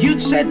words. If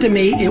you'd said to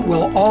me, it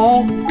will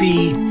all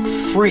be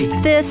free.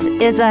 This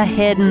is a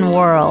hidden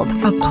world.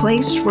 A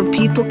place where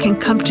people can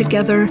come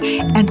together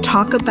and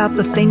talk about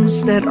the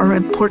things that are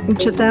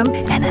important to them.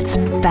 And it's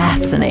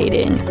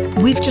fascinating.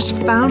 We've just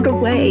found a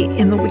way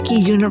in the wiki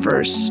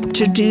universe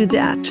to do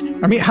that.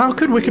 I mean, how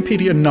could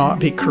Wikipedia not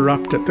be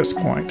corrupt at this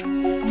point?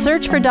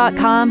 Search for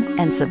 .com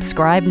and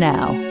subscribe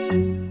now.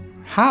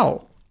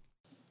 How?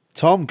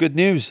 Tom, good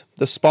news.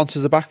 The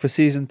sponsors are back for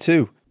season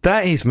 2.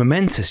 That is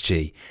momentous,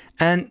 G.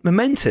 And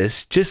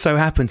momentous just so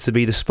happens to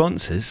be the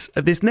sponsors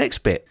of this next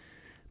bit.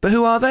 But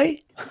who are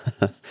they?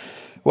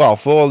 Well,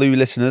 for all you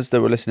listeners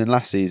that were listening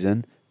last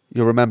season,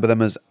 you'll remember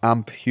them as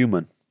Amp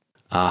Human.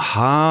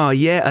 Aha,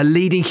 yeah, a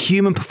leading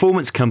human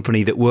performance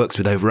company that works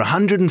with over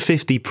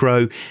 150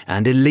 pro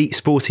and elite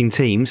sporting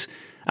teams.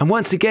 And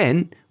once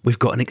again, we've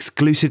got an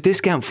exclusive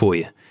discount for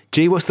you.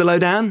 G, what's the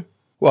lowdown?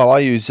 Well, I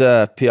use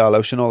PR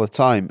lotion all the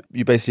time.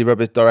 You basically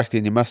rub it directly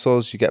in your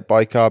muscles, you get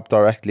bicarb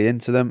directly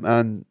into them,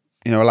 and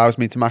allows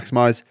me to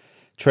maximise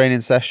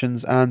training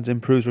sessions and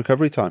improves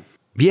recovery time.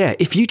 Yeah,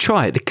 if you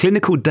try it, the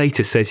clinical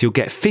data says you'll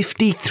get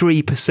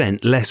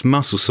 53% less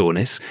muscle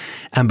soreness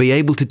and be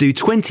able to do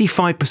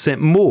 25%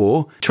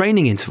 more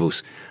training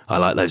intervals. I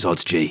like those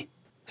odds, G.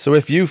 So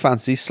if you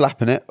fancy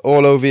slapping it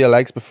all over your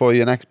legs before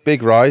your next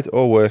big ride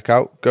or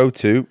workout, go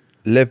to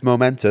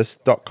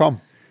livemomentous.com.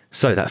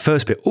 So that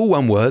first bit, all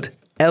one word,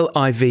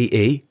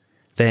 LIVE,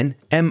 then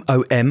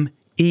MOMENTOUS.com.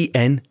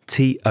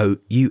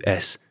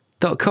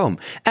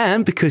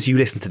 And because you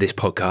listen to this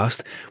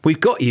podcast, we've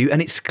got you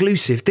an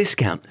exclusive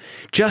discount.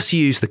 Just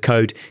use the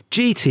code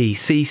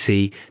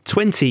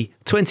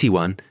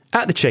GTCC2021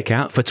 at the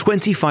checkout for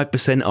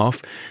 25%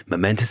 off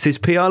Momentous's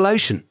PR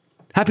lotion.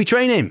 Happy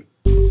training!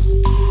 Do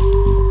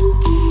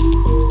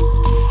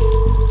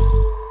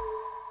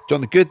you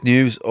want the good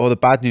news or the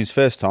bad news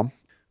first, Tom?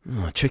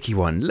 Oh, tricky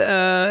one.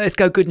 Let's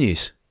go good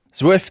news.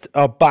 Zwift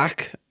are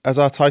back as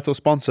our title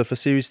sponsor for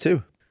Series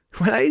 2.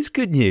 Well, that is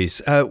good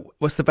news.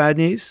 What's the bad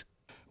news?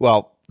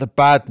 Well, the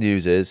bad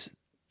news is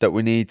that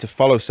we need to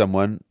follow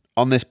someone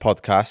on this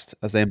podcast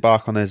as they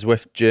embark on their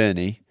Zwift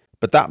journey.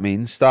 But that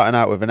means starting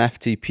out with an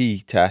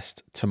FTP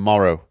test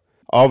tomorrow.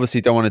 I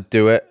obviously don't want to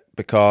do it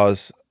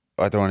because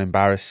I don't want to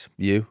embarrass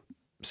you.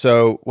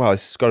 So, well,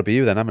 it's got to be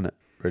you then, hasn't it?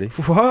 Really?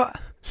 What?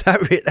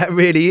 That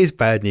really is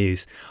bad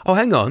news. Oh,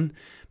 hang on.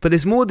 But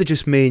there's more than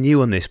just me and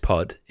you on this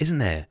pod, isn't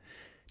there?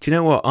 Do you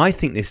know what? I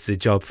think this is a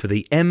job for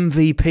the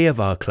MVP of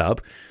our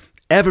club,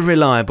 ever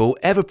reliable,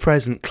 ever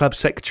present club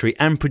secretary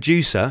and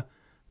producer,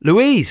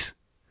 Louise.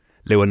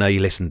 Lou, I know you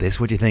listened to this.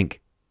 What do you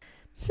think?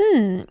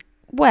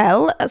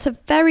 Well, that's a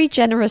very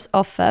generous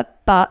offer,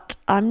 but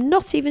I'm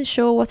not even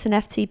sure what an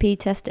FTP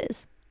test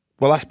is.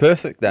 Well, that's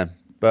perfect then.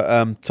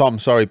 But Tom,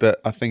 sorry,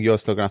 but I think you're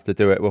still going to have to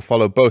do it. We'll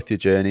follow both your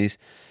journeys.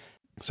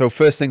 So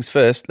first things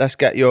first, let's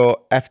get your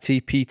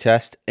FTP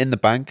test in the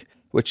bank,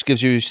 which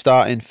gives you a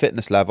starting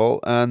fitness level,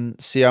 and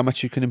see how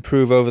much you can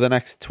improve over the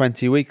next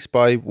 20 weeks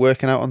by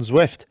working out on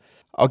Zwift.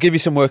 I'll give you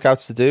some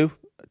workouts to do,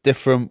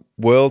 different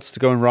worlds to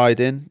go and ride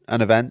in,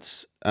 and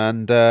events,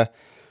 and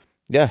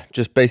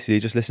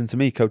just listen to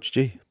me, Coach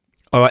G.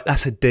 All right,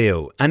 that's a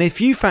deal. And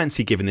if you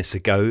fancy giving this a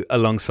go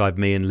alongside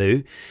me and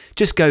Lou,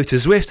 just go to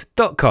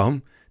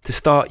Zwift.com to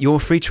start your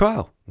free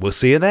trial. We'll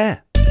see you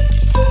there.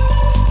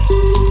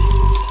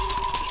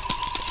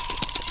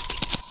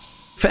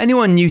 For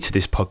anyone new to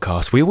this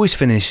podcast, we always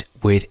finish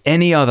with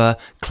any other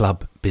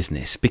club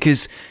business,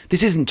 because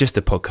this isn't just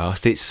a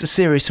podcast, it's a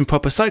serious and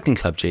proper cycling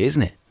club, G,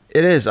 isn't it?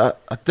 It is. I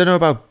don't know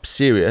about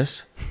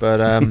serious, but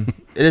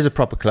it is a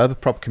proper club, a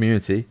proper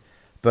community.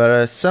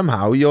 But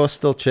somehow you're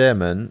still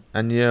chairman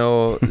and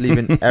you're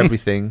leaving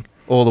everything,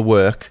 all the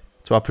work,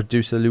 to our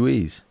producer,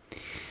 Louise.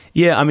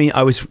 Yeah, I mean,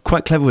 I was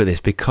quite clever with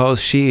this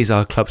because she is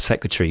our club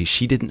secretary.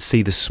 She didn't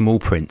see the small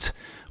print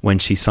when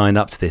she signed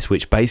up to this,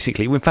 which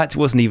basically, in fact, it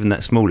wasn't even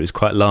that small. It was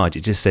quite large.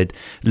 It just said,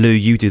 Lou,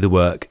 you do the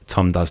work,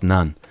 Tom does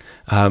none.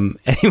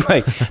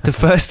 Anyway, the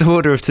first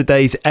order of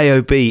today's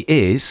AOB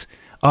is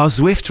our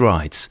Zwift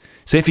rides.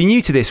 So if you're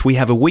new to this, we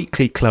have a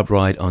weekly club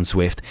ride on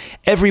Zwift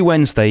every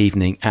Wednesday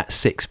evening at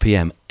 6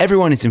 p.m.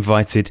 Everyone is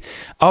invited.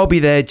 I'll be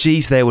there.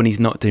 G's there when he's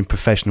not doing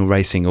professional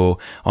racing or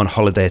on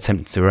holiday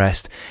attempting to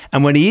rest.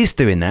 And when he is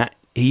doing that,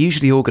 he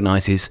usually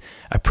organises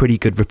a pretty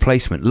good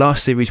replacement.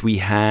 Last series, we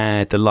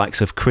had the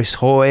likes of Chris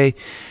Hoy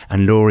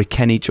and Laurie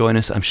Kenny join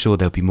us. I'm sure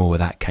there'll be more where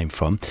that came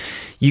from.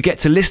 You get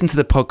to listen to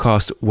the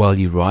podcast while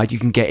you ride. You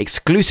can get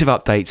exclusive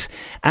updates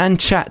and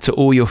chat to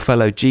all your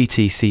fellow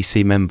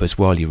GTCC members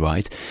while you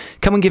ride.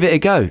 Come and give it a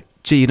go.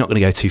 Gee, you're not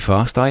going to go too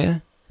fast, are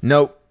you?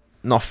 No,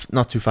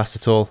 not too fast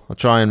at all. I'll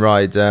try and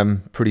ride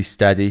pretty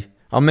steady.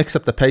 I'll mix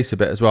up the pace a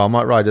bit as well. I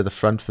might ride at the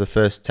front for the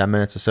first 10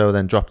 minutes or so,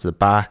 then drop to the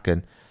back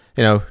and,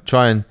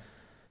 try and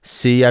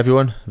see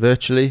everyone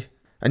virtually.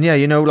 And yeah,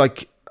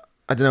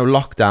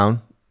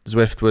 lockdown,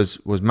 Zwift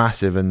was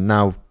massive, and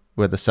now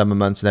with the summer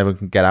months and everyone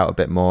can get out a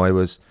bit more, it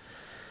was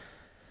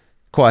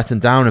quieting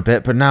down a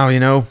bit. But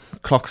now,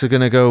 clocks are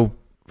going to go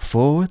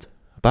forward,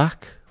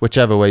 back,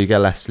 whichever way. You get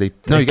less sleep.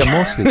 No, you get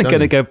more sleep. They're going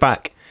to go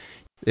back.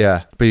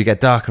 Yeah, but you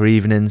get darker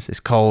evenings, it's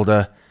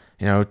colder.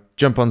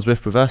 Jump on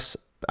Zwift with us,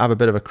 have a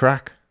bit of a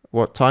crack.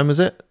 What time is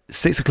it?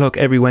 6 o'clock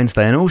every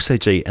Wednesday. And also,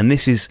 G, and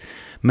this is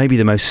maybe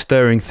the most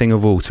stirring thing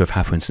of all to have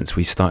happened since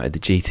we started the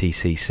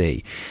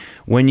GTCC.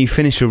 When you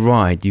finish a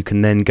ride, you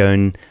can then go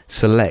and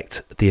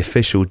select the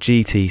official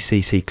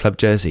GTCC club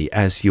jersey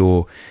as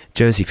your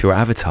jersey for your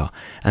avatar.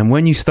 And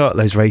when you start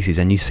those races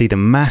and you see the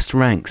massed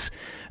ranks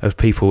of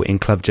people in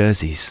club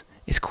jerseys,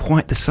 it's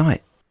quite the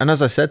sight. And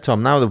as I said,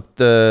 Tom, now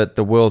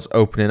the world's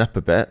opening up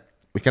a bit.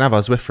 We can have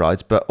our Zwift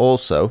rides, but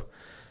also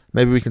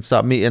maybe we can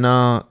start meeting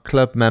our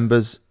club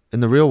members in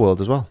the real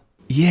world as well.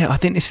 Yeah, I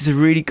think this is a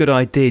really good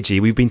idea,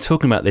 G. We've been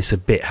talking about this a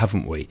bit,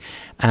 haven't we?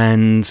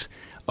 And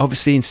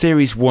obviously in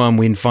Series 1,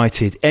 we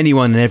invited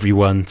anyone and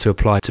everyone to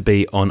apply to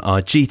be on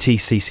our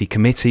GTCC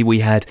committee.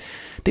 I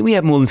think we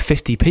had more than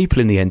 50 people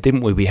in the end,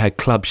 didn't we? We had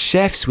club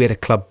chefs, we had a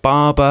club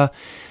barber,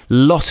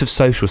 lot of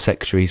social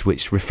secretaries,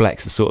 which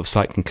reflects the sort of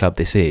cycling club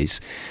this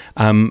is.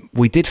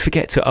 We did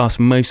forget to ask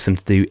most of them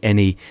to do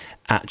any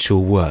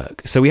actual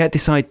work. So we had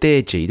this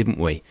idea, G, didn't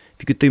we? If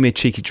you could do me a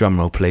cheeky drum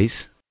roll,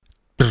 please.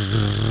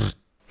 Is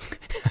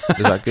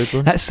that good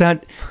one? That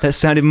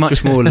sounded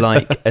much more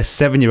like a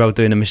 7-year-old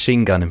doing a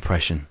machine gun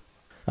impression.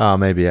 Oh,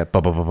 maybe, yeah.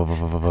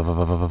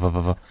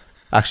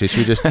 Actually, should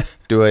we just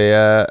do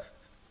a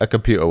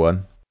computer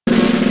one?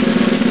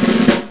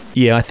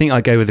 Yeah, I think I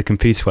go with the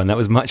computer one. That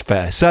was much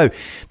better. So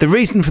the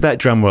reason for that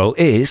drum roll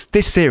is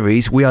this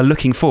series we are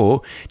looking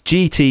for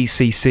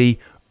GTCC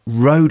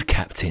road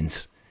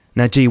captains.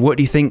 Now, G, what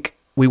do you think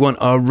we want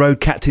our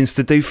road captains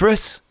to do for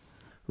us?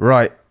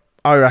 Right.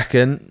 I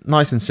reckon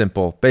nice and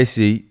simple.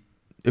 Basically,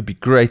 it'd be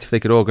great if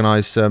they could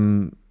organise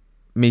some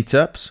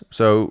meetups.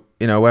 So,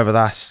 whether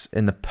that's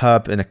in the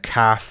pub, in a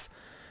cafe,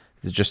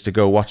 just to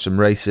go watch some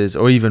races,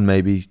 or even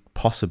maybe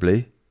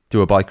possibly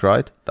do a bike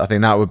ride. I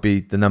think that would be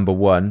the number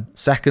one.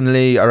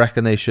 Secondly, I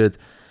reckon they should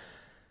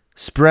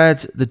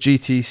spread the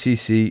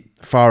GTCC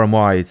far and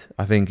wide.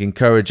 I think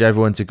encourage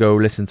everyone to go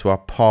listen to our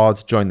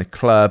pod, join the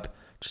club,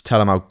 just tell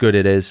them how good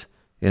it is.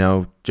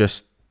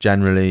 Just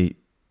generally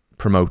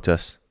promote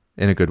us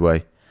in a good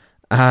way.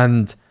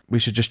 And we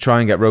should just try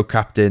and get road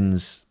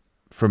captains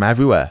from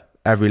everywhere.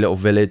 Every little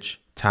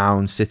village,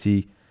 town,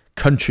 city,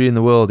 country in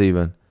the world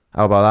even.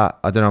 How about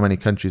that? I don't know how many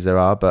countries there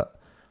are, but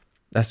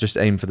let's just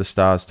aim for the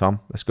stars, Tom.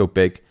 Let's go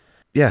big.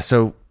 Yeah,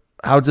 so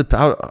how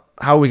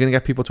are we going to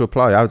get people to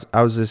apply?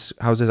 How's this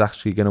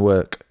actually going to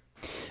work?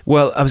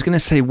 Well, I was going to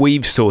say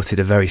we've sorted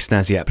a very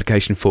snazzy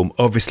application form.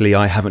 Obviously,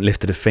 I haven't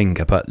lifted a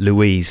finger, but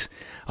Louise,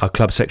 our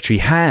club secretary,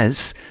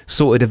 has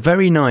sorted a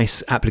very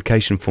nice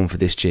application form for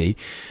this, G.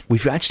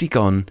 We've actually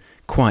gone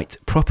quite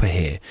proper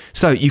here.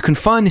 So you can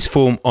find this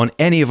form on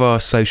any of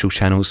our social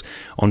channels,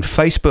 on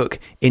Facebook,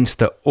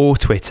 Insta or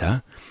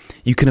Twitter.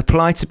 You can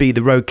apply to be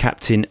the road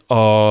captain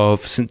of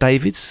St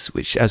David's,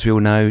 which, as we all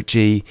know,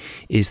 G,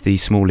 is the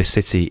smallest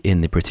city in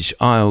the British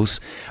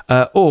Isles.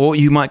 Or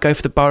you might go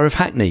for the borough of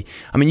Hackney.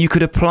 I mean, you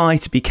could apply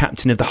to be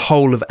captain of the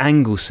whole of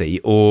Anglesey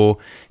or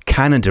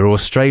Canada or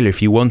Australia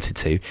if you wanted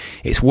to.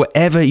 It's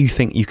whatever you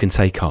think you can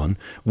take on.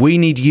 We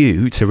need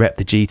you to rep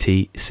the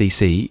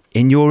GTCC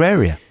in your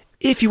area.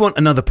 If you want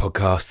another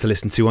podcast to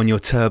listen to on your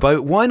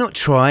turbo, why not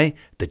try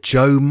The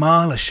Joe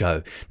Marler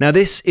Show? Now,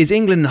 this is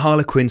England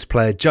Harlequins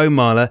player Joe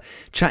Marler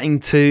chatting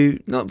to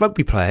not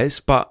rugby players,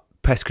 but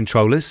pest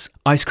controllers,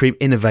 ice cream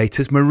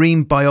innovators,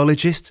 marine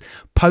biologists,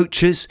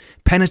 poachers,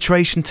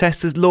 penetration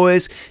testers,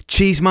 lawyers,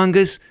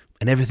 cheesemongers,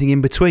 and everything in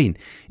between.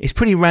 It's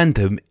pretty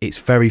random, it's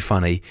very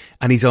funny,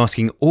 and he's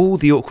asking all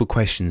the awkward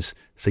questions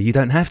so you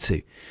don't have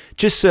to.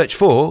 Just search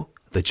for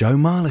The Joe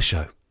Marler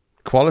Show.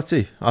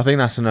 Quality. I think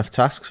that's enough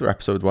tasks for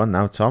episode 1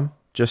 now, Tom.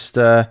 Just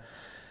join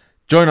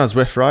our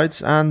Zwift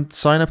rides and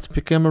sign up to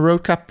become a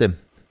road captain.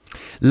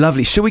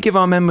 Lovely. Should we give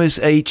our members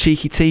a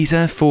cheeky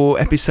teaser for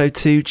episode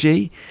 2,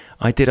 G?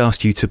 I did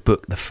ask you to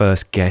book the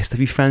first guest. Have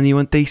you found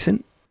anyone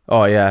decent?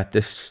 Oh yeah,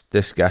 this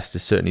guest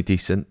is certainly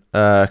decent.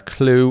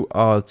 Clue,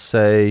 I'd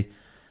say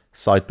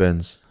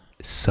sideburns.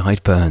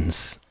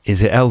 Sideburns.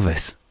 Is it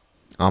Elvis?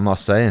 I'm not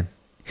saying.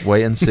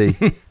 Wait and see.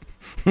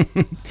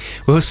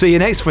 We'll see you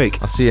next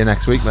week. I'll see you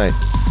next week, mate.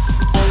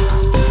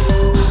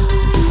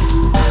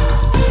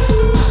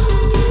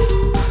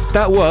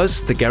 That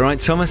was the Geraint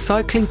Thomas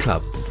Cycling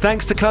Club.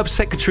 Thanks to Club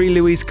Secretary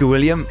Louise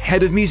Gawilliam,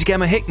 Head of Music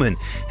Emma Hickman,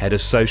 Head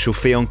of Social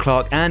Fionn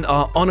Clark, and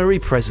our Honorary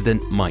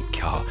President Mike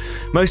Carr.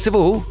 Most of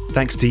all,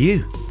 thanks to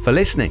you for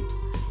listening.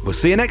 We'll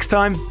see you next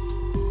time.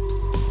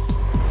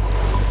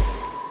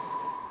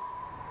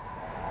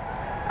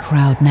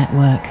 Crowd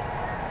Network,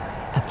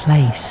 a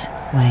place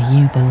where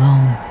you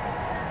belong.